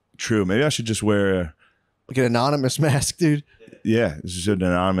the true. Maybe I should just wear like an anonymous mask, dude. Yeah, this is an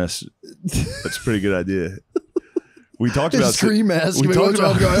anonymous. That's a pretty good idea. We talked about scream mask. We talked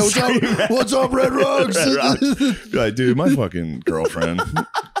about what's up, Red Rocks? Red Rocks. Like, dude, my fucking girlfriend,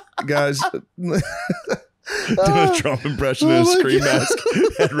 guys, doing a Trump impression in a scream mask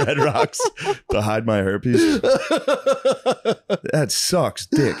at Red Rocks to hide my herpes. That sucks,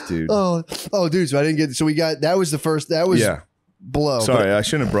 dick, dude. Oh, dude. So I didn't get. So we got. That was the first. That was blow. Sorry, I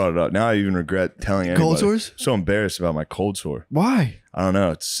shouldn't have brought it up. Now I even regret telling anybody. Cold sores? So embarrassed about my cold sore. Why? I don't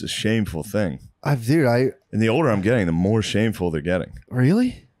know. It's a shameful thing. And the older I'm getting, the more shameful they're getting.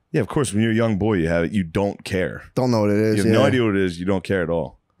 Really? Yeah, of course. When you're a young boy, you have it. You don't care. Don't know what it is. You have no idea what it is. You don't care at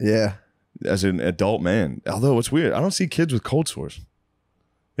all. Yeah. As an adult man. Although it's weird. I don't see kids with cold sores.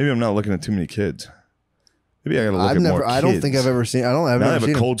 Maybe I'm not looking at too many kids. Maybe I got to look at more kids. I don't think I've ever seen. Now I have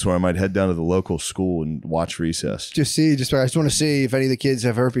a cold sore. I might head down to the local school and watch recess. I just want to see if any of the kids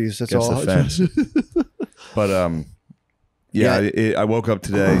have herpes. That's all. The fence. But I woke up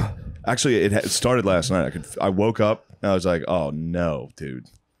today. Actually, it started last night. I woke up and I was like, oh no, dude.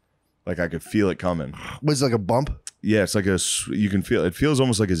 Like I could feel it coming. Was it like a bump? Yeah, it's like you can feel it. It feels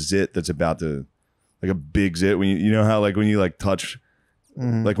almost like a zit that's about to, like a big zit. When you know how like when you like touch,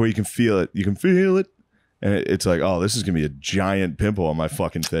 like where you can feel it. And it's like, oh, this is going to be a giant pimple on my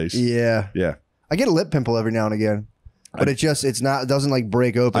fucking face. Yeah. Yeah. I get a lip pimple every now and again. But it doesn't like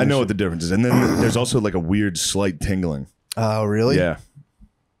break open. I know what the difference is. And then there's also like a weird slight tingling. Oh, really? Yeah.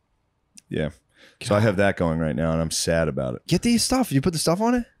 Yeah. So I have that going right now and I'm sad about it. Get these stuff. You put the stuff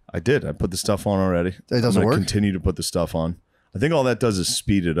on it? I did. I put the stuff on already. It doesn't work? Continue to put the stuff on. I think all that does is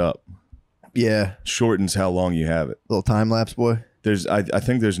speed it up. Yeah. Shortens how long you have it. Little time lapse, boy. I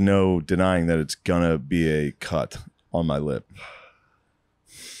think there's no denying that it's gonna be a cut on my lip.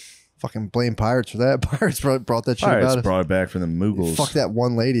 Fucking blame Pirates for that. Pirates brought that shit about us. Brought it back from the Mughals. Fuck that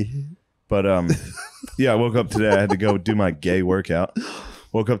one lady. But yeah, I woke up today. I had to go do my gay workout.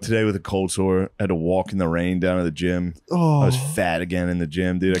 Woke up today with a cold sore. Had to walk in the rain down to the gym. Oh. I was fat again in the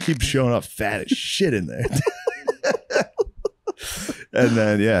gym, dude. I keep showing up fat as shit in there. And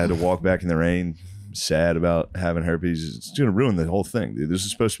then I had to walk back in the rain. Sad about having herpes. It's going to ruin the whole thing, dude. This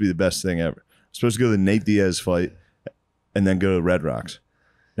is supposed to be the best thing ever. I'm supposed to go to the Nate Diaz fight and then go to Red Rocks.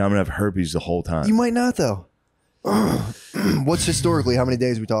 Now I'm going to have herpes the whole time. You might not, though. What's historically, how many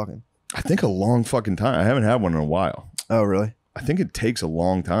days are we talking? I think a long fucking time. I haven't had one in a while. Oh, really? I think it takes a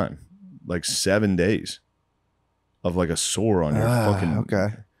long time. Like 7 days of like a sore on your fucking... Okay.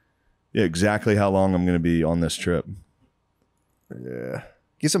 Yeah, exactly how long I'm going to be on this trip. Yeah.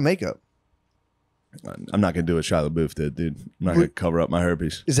 Get some makeup. I'm not going to do what Shia LaBeouf did, dude. I'm not going to cover up my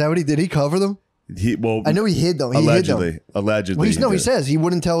herpes. Is that what he did? He cover them? I know he hid them. Allegedly. Well, he says he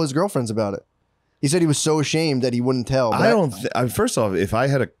wouldn't tell his girlfriends about it. He said he was so ashamed that he wouldn't tell. First off, if I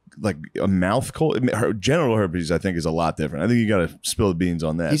had a mouth cold, genital herpes, I think is a lot different. I think you got to spill the beans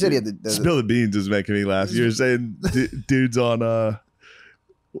on that. He said he had spill the beans is making me laugh. You're saying dudes on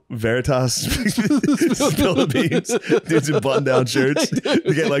Veritas spill the beans. Dudes in button-down shirts.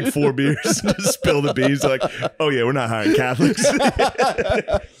 They get like 4 beers, just spill the beans. Like, oh yeah, we're not hiring Catholics.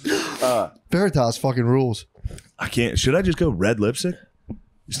 Veritas fucking rules. I can't. Should I just go red lipstick?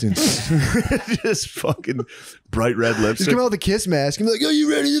 Just fucking bright red lipstick. Just come out with a kiss mask and be like, "Are you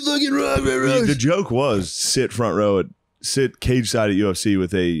ready to fucking rock, Red Rocks?" The joke was sit front row, sit cage side at UFC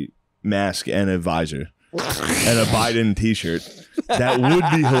with a mask and a visor. and a Biden t-shirt. That would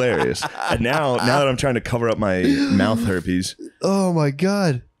be hilarious. And now that I'm trying to cover up my mouth herpes. Oh my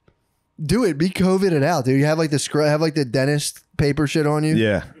God. Do it. Be COVIDed out, dude. You have like the have like the dentist paper shit on you.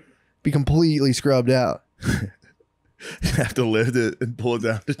 Yeah. Be completely scrubbed out. Have to lift it and pull it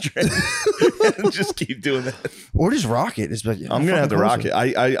down the drain. And just keep doing that. Or just rock it. I'm gonna have to rock it.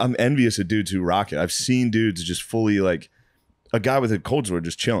 I'm envious of dudes who rock it. I've seen dudes just fully like a guy with a cold sore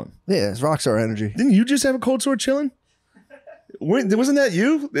just chilling. Yeah, it's rockstar energy. Didn't you just have a cold sore chilling? Wasn't that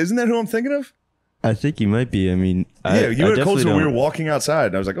you? Isn't that who I'm thinking of? I think he might be. I mean, Yeah, you had a cold definitely sore. We don't- were walking outside,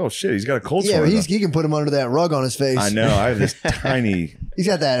 and I was like, "Oh shit, he's got a cold Yeah, sore." but he can put him under that rug on his face. I know. I have this tiny. He's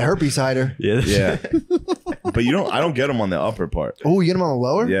got that herpes hider. Yeah, Yeah, but I don't get him on the upper part. Oh, you get him on the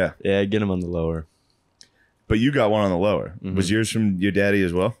lower? Yeah, yeah. Get him on the lower. but you got one on the lower. Was yours from your daddy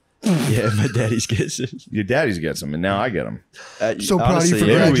as well? Yeah, my daddy's kisses. Your daddy's gets them, and now I get them. So proud of you for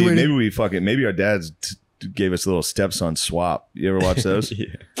yeah. graduating. Maybe our dads gave us a little stepson swap. You ever watch those?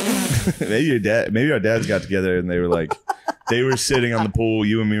 Yeah. Maybe our dads got together and they were like, they were sitting on the pool.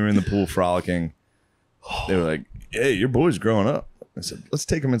 You and me were in the pool frolicking. They were like, "Hey, your boy's growing up." I said, "Let's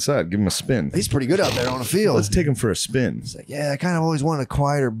take him inside. Give him a spin. He's pretty good out there on the field. Let's take him for a spin." It's like, yeah, I kind of always wanted a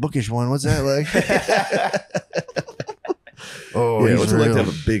quieter, bookish one. What's that like? Oh, Yeah, he's what's it like real. to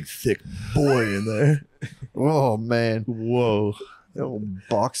have a big, thick boy in there? Oh man, Whoa. oh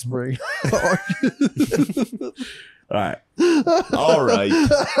box spring. All right. All right.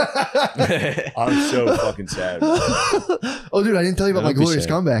 I'm so fucking sad. Oh, dude, I didn't tell you about my Don't be glorious sad.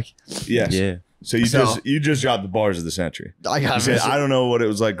 comeback. Yes. Yeah. So you just dropped the bars of the century. I You got said, I don't know what it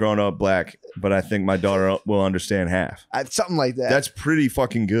was like growing up black, but I think my daughter will understand half. something like that. That's pretty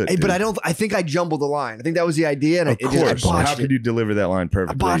fucking good. Hey, but dude. I think I jumbled the line. I think that was the idea, and Of I course. botched How it. could you deliver that line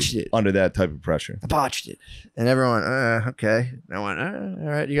perfectly botched it. under that type of pressure? I botched it. And everyone, okay. And I went, all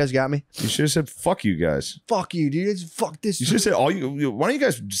right, you guys got me. You should have said, "Fuck you guys." Fuck you, dude. Fuck this. You should have said, "Why don't you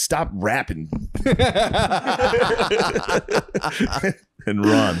guys stop rapping and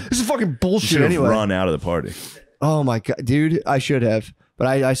run?" This is fucking You bullshit should have anyway. run out of the party. Oh my God, dude. I should have. But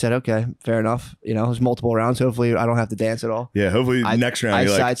I said, okay, fair enough. You know, there's multiple rounds. Hopefully I don't have to dance at all. Yeah, hopefully I- next round I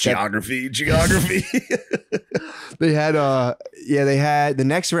you're like sidestepped- geography. They had the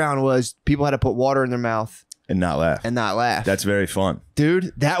next round was people had to put water in their mouth and not laugh. and not laugh. That's very fun.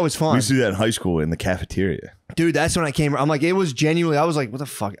 Dude, that was We fun. used to do that in high school in the cafeteria. Dude, that's when I came. I'm like, it was genuinely. I was like, what the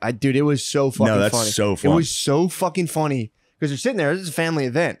fuck? Dude, it was so fucking No, that's funny. so fun. It was so fucking funny because they're sitting there. This is a family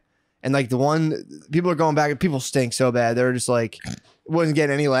event, and like people are going back, and people stink so bad. They're just like, wasn't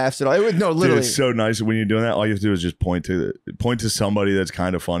getting any laughs at all. It was, no, Dude, literally. it's so nice when you're doing that. All you have to do is just point to somebody that's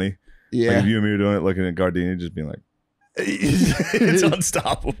kind of funny. yeah. Like if you and me were doing it, looking at Gardini, just being like, it's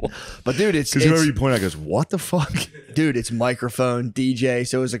unstoppable. But dude, it's Because whoever you point at goes, "What the fuck?" dude, it's microphone, DJ,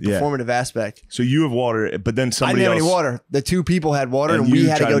 so it was like Yeah. performative aspect. So you have water, but then I somebody didn't have else any water. The two people had water, and you we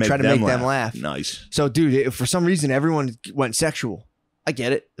had to go make try to make them laugh. Nice. So, dude, for some reason, everyone went sexual. I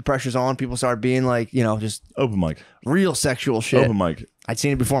get it. The pressure's on. People started being like, you know, just Open mic. real sexual shit. Open mic. I'd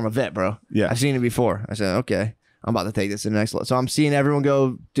seen it before. I'm a vet, bro. Yeah. I've seen it before. I said, okay, I'm about to take this to the next level. So I'm seeing everyone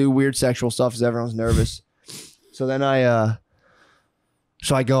go do weird sexual stuff as everyone's nervous. So then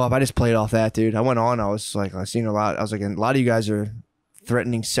so I go up. I just played off that, dude. I went on. I was like, I've seen a lot. I was like, a lot of you guys are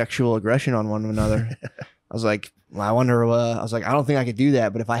threatening sexual aggression on one another. I was like, well, I wonder. I was like, I don't think I could do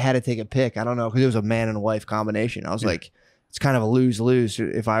that. But if I had to take a pick, I don't know, because it was a man and wife combination. I was like, it's kind of a lose-lose.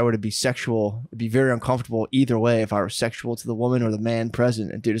 If I were to be sexual, it'd be very uncomfortable either way. If I were sexual to the woman or the man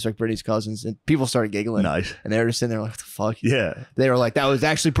present, and dude, it's like Brittany's cousins, and people started giggling. Nice. And they were just sitting there like, what the fuck? Yeah. They were like, that was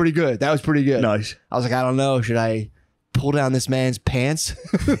actually pretty good. That was pretty good. Nice. I was like, I don't know. Should I pull down this man's pants?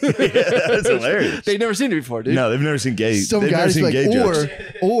 Yeah, that's hilarious. They've never seen it before, dude. No, they've never seen gay. Some they've never guys seen like, gay jokes.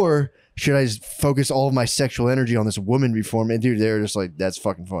 or should I just focus all of my sexual energy on this woman before me? Dude, they were just like, that's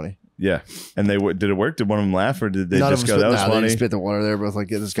fucking funny. Yeah. And did it work? Did one of them laugh, or did they None just of go, them "That was They funny"? just spit the water. They were both like,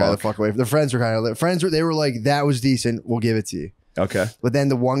 get this guy the Fuck. fuck away. Their friends were kind of they were like, that was decent. We'll give it to you. Okay. But then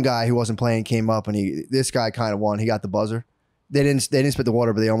the one guy who wasn't playing came up, and this guy kind of won. He got the buzzer. They didn't spit the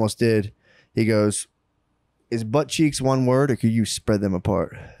water, but they almost did. He goes, is butt cheeks one word, or could you spread them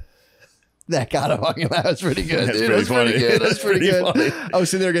apart? That got him. That was pretty good. That's dude. pretty That's pretty funny. good. That's pretty good. Funny. I was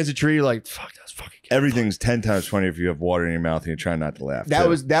sitting there against a tree, like, fuck, that was fucking good. Everything's 10 times funnier if you have water in your mouth and you're trying not to laugh. That too.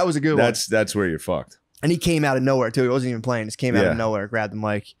 was a good one. That's where you're fucked. And he came out of nowhere too. He wasn't even playing. Just came out Yeah. of nowhere, grabbed the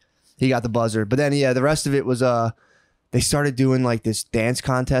mic. He got the buzzer. But then the rest of it was they started doing like this dance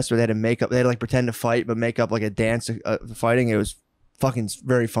contest where they had to make up. They had to like pretend to fight, but make up like a dance fighting. It was fucking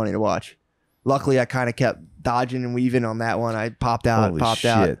very funny to watch. Luckily, I kind of kept dodging and weaving on that one. I popped out, Holy popped shit,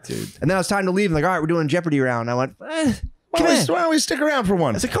 out, dude. and then it was time to leave. I'm like, all right, we're doing Jeopardy round. I went, Why don't we stick around for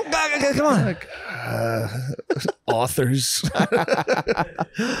one? I said, come on. Authors.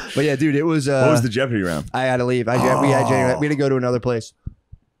 But yeah, dude, it was. What was the Jeopardy round? I had to leave. We had to go to another place.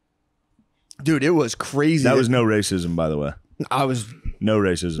 Dude, it was crazy. That was no racism, by the way. I was no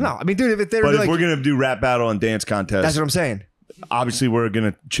racism. No, I mean, dude, if they're but like, if we're gonna do rap battle and dance contest, that's what I'm saying. Obviously, we're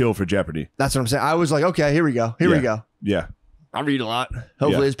gonna chill for Jeopardy. That's what I'm saying. I was like, okay, here we go. Here we go. Yeah. I read a lot.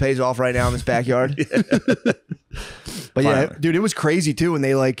 Hopefully this pays off right now in this backyard. But yeah, dude, it was crazy too. And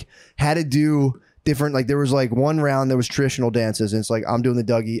they like had to do different, like there was like one round that was traditional dances. And it's like, I'm doing the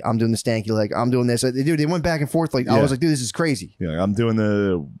Dougie, I'm doing the stanky leg, I'm doing this. Dude, they went back and forth. Like, I was like, dude, this is crazy. Yeah, I'm doing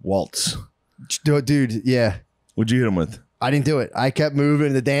the waltz. Dude, yeah. What'd you hit him with? I didn't do it. I kept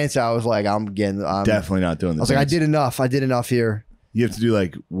moving the dance. I was like, I'm definitely not doing this. I was like, I did enough. I did enough here. You have to do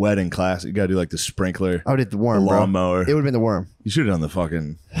like wedding class. You got to do like the sprinkler. I would hit the worm, the lawnmower. It would have been the worm. You should have done the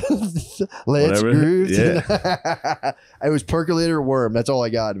fucking Let's groove. Yeah. It was percolator or worm. That's all I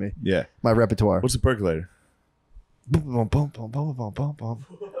got in me. Yeah. My repertoire. What's the percolator? Yeah,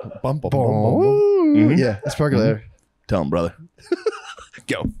 it's percolator. Tell him, brother.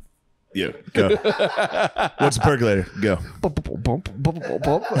 Go. You go. What's the percolator? Go.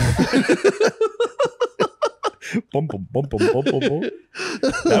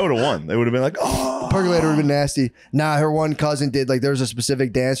 That would have won. They would have been like, oh. Percolator would have been nasty. Nah, her one cousin did, like, there was a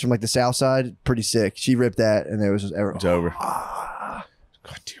specific dance from like the South Side. Pretty sick. She ripped that and there was just it's over. God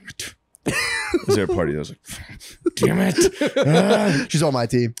damn it. Was there a party that was like, damn it. She's on my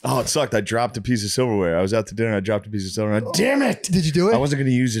team. Oh, it sucked. I dropped a piece of silverware. I was out to dinner. I dropped a piece of silverware. Damn it. Did you do it? I wasn't going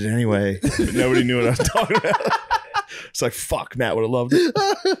to use it anyway. But nobody knew what I was talking about. It's like, fuck, Matt would have loved it.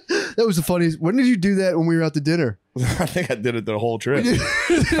 That was the funniest. When did you do that when we were out to dinner? I think I did it the whole trip.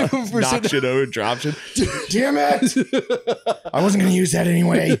 Knock shit over, drop shit. Damn it. I wasn't going to use that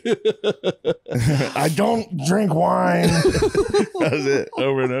anyway. I don't drink wine. That was it.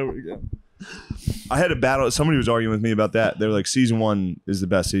 Over and over again. I had a battle. Somebody was arguing with me about that. They were like, season 1 is the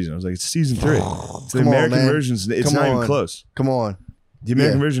best season. I was like, it's season 3. It's the American version. It's not even close. Come on. The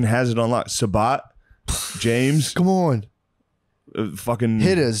American version has it on lock. Sabat, James. Come on. Fucking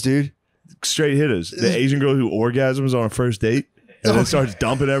hitters, dude. Straight hitters. The Asian girl who orgasms on a first date and then starts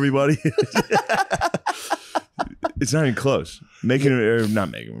dumping everybody. It's not even close.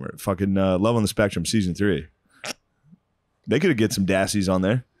 Fucking Love on the Spectrum season 3. They could have get some Dassies on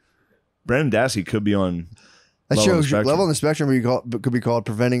there. Brandon Dassey could be on. That shows Love on the Spectrum could be called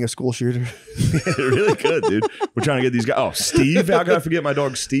Preventing a School Shooter. It really could, dude. We're trying to get these guys. Oh, Steve. How could I forget my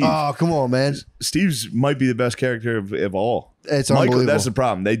dog Steve? Oh, come on, man. Steve's might be the best character of all. It's Michael, unbelievable. that's the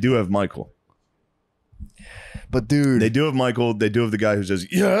problem. They do have Michael. But dude, they do have Michael. They do have the guy who says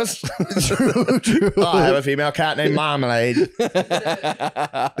yes. True. Oh, I have a female cat named Marmalade.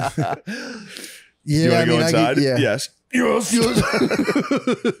 Yeah, you want to go inside? Yes. Yes.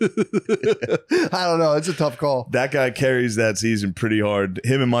 I don't know. It's a tough call. That guy carries that season pretty hard.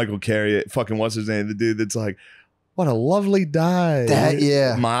 Him and Michael carry it. Fucking what's his name? The dude that's like, what a lovely die.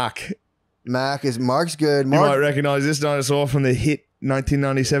 Mark's good. You might recognize this dinosaur from the hit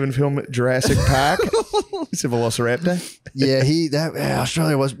 1997 film Jurassic Park. It's a velociraptor. Yeah,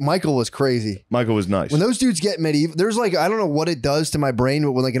 Australia was. Michael was crazy. Michael was nice. When those dudes get medieval, there's like, I don't know what it does to my brain,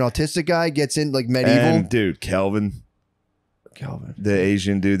 but when like an autistic guy gets in like medieval. And dude, Kelvin, the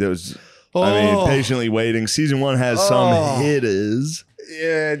Asian dude that was, patiently waiting. Season 1 has some hitters.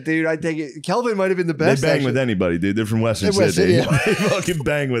 Yeah, dude, I think it. Kelvin might have been the best. They bang with anybody, dude. They're from Western Sydney. Yeah. They fucking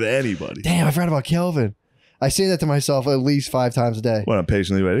bang with anybody. Damn, I forgot about Kelvin. I say that to myself at least 5 times a day. What, I'm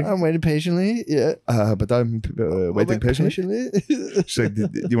patiently waiting? I'm waiting patiently, yeah. But I'm waiting patiently. She's like, do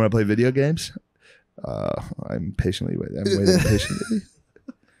you want to play video games? I'm patiently waiting. I'm waiting patiently.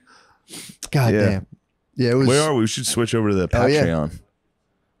 God damn. Yeah, it was. Where are we? We should switch over to the Patreon.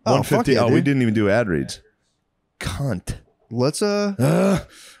 150. Yeah, we didn't even do ad reads. Cunt. Let's I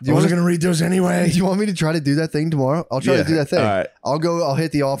wasn't gonna read those anyway. Do you want me to try to do that thing tomorrow? I'll try to do that thing. All right. I'll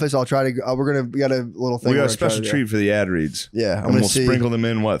hit the office. I'll try to. We got a little thing. We got a special treat for the ad reads. Yeah, we'll sprinkle them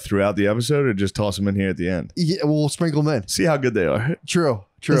in throughout the episode, or just toss them in here at the end. Yeah, we'll sprinkle them in. See how good they are. True.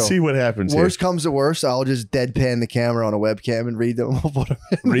 Let's see what happens. Worst comes to worst, I'll just deadpan the camera on a webcam and read them.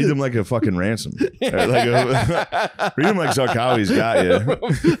 Read them like a fucking ransom. Read them like Zarqawi's got you.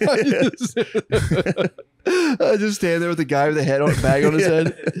 I just stand there with the guy with the bag on his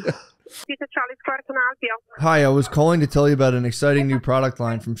head. Hi, I was calling to tell you about an exciting new product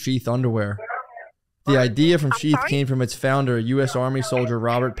line from Sheath Underwear. The idea from Sheath came from its founder, U.S. Army soldier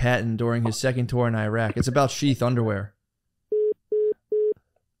Robert Patton, during his second tour in Iraq. It's about Sheath Underwear.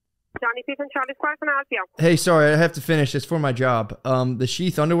 Hey, sorry, I have to finish. It's for my job. The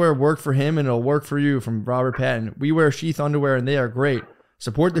Sheath Underwear worked for him and it'll work for you, from Robert Patton. We wear Sheath Underwear and they are great.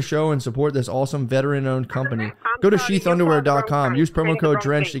 Support the show and support this awesome veteran-owned company. Go to sheathunderwear.com. Use promo code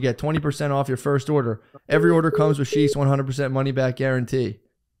DRENCH to get 20% off your first order. Every order comes with Sheath's 100% money-back guarantee.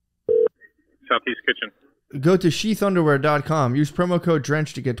 Southeast Kitchen. Go to sheathunderwear.com. Use promo code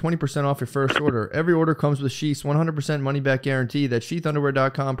DRENCH to get 20% off your first order. Every order comes with Sheath's 100% money-back guarantee. That's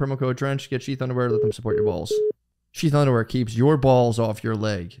sheathunderwear.com. Promo code DRENCH. Get Sheath Underwear. Let them support your balls. Sheath Underwear keeps your balls off your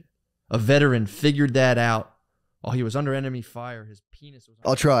leg. A veteran figured that out while he was under enemy fire. His penis was...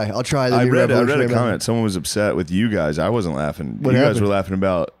 I'll try. I read a comment. Someone was upset with you guys. I wasn't laughing. You guys were laughing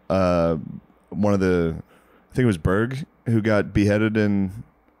about one of the... I think it was Berg who got beheaded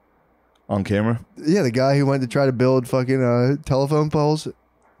on camera. Yeah, the guy who went to try to build fucking telephone poles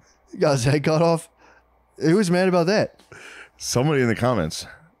got his head cut off. Who was mad about that? Somebody in the comments.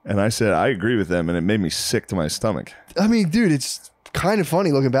 And I said, I agree with them, and it made me sick to my stomach. I mean, dude, it's kind of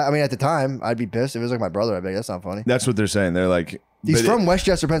funny looking back. I mean, at the time, I'd be pissed. If it was like my brother, I'd be like, that's not funny. That's what they're saying. They're like... He's from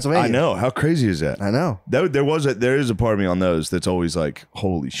Westchester, Pennsylvania. I know. How crazy is that? I know. There is a part of me on those that's always like,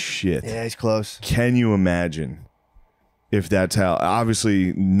 holy shit. Yeah, he's close. Can you imagine if that's how...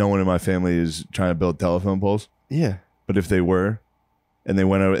 Obviously, no one in my family is trying to build telephone poles. Yeah. But if they were... And they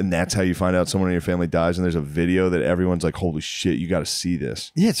went out, and that's how you find out someone in your family dies, and there's a video that everyone's like, holy shit, you got to see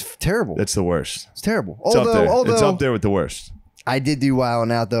this. Yeah, it's terrible. That's the worst. It's terrible. It's up there with the worst. I did do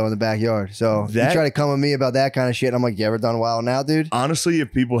wilding out, though, in the backyard. So if you try to come with me about that kind of shit, I'm like, you ever done wilding out, dude? Honestly,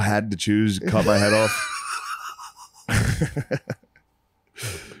 if people had to choose, cut my head off,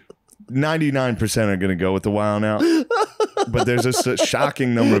 99% are going to go with the wilding out. But there's a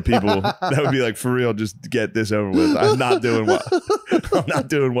shocking number of people that would be like, for real, just get this over with. I'm not doing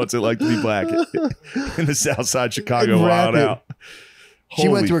what's it like to be black in the South Side Chicago wild out. She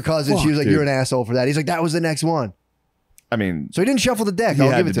went to her cousin. She was like, dude. You're an asshole for that. He's like, that was the next one. I mean, so he didn't shuffle the deck. He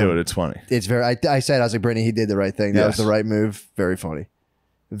I'll had give it to to do him. it. It's funny. It's very. I said, I was like, Brittany, he did the right thing. That was the right move. Very funny.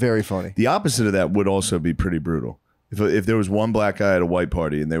 Very funny. The opposite of that would also be pretty brutal. If there was one black guy at a white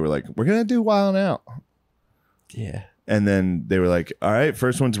party and they were like, we're gonna do wild out. Yeah. And then they were like, all right,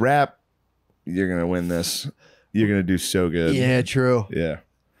 first one's rap. You're going to win this. You're going to do so good. Yeah, true. Yeah.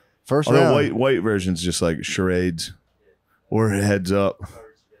 First Although round. white version's just like charades or heads up.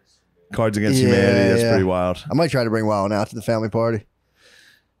 Cards Against Humanity. That's pretty wild. I might try to bring Wild out to the family party.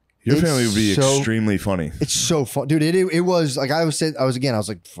 Your family would be extremely funny. It's so fun. Dude, it was like I was like,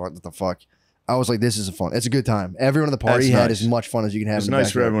 what the fuck? I was like, this is fun. It's a good time. Everyone at the party had as much fun as you can have. It's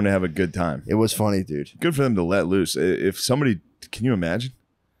nice for everyone to have a good time. It was funny, dude. Good for them to let loose. If somebody, can you imagine?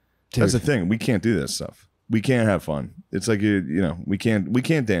 Dude. That's the thing. We can't do that stuff. We can't have fun. It's like we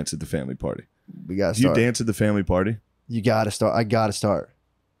can't dance at the family party. We gotta start. You dance at the family party? You gotta start. I gotta start.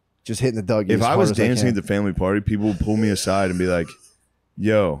 Just hitting the Doug. If I was dancing at the family party, people would pull me aside and be like,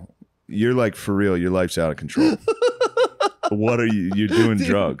 "Yo, you're like for real. Your life's out of control. What are you? You're doing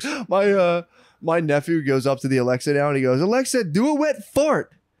drugs." My nephew goes up to the Alexa now and he goes, Alexa, do a wet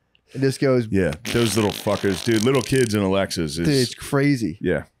fart. And this goes, yeah, those little fuckers, dude. Little kids and Alexas. Dude, it's crazy.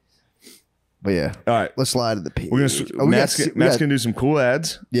 Yeah. But yeah. All right. Let's slide to the P. Matt's going to do some cool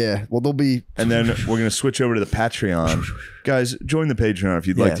ads. Yeah. Well, they'll be. And then we're going to switch over to the Patreon. Guys, join the Patreon if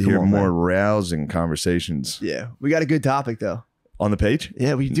you'd like to hear more rousing conversations. Yeah. We got a good topic, though. On the page?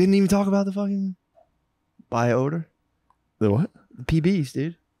 Yeah. We didn't even talk about the fucking bio odor. The what? The PBs,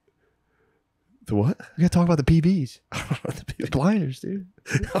 dude. The what? We gotta talk about the PBs. The blinders, dude.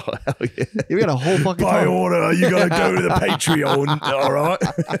 Oh, hell yeah. We got a whole fucking By order, you gotta go to the Patreon. All right.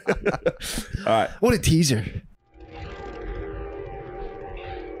 All right. What a teaser.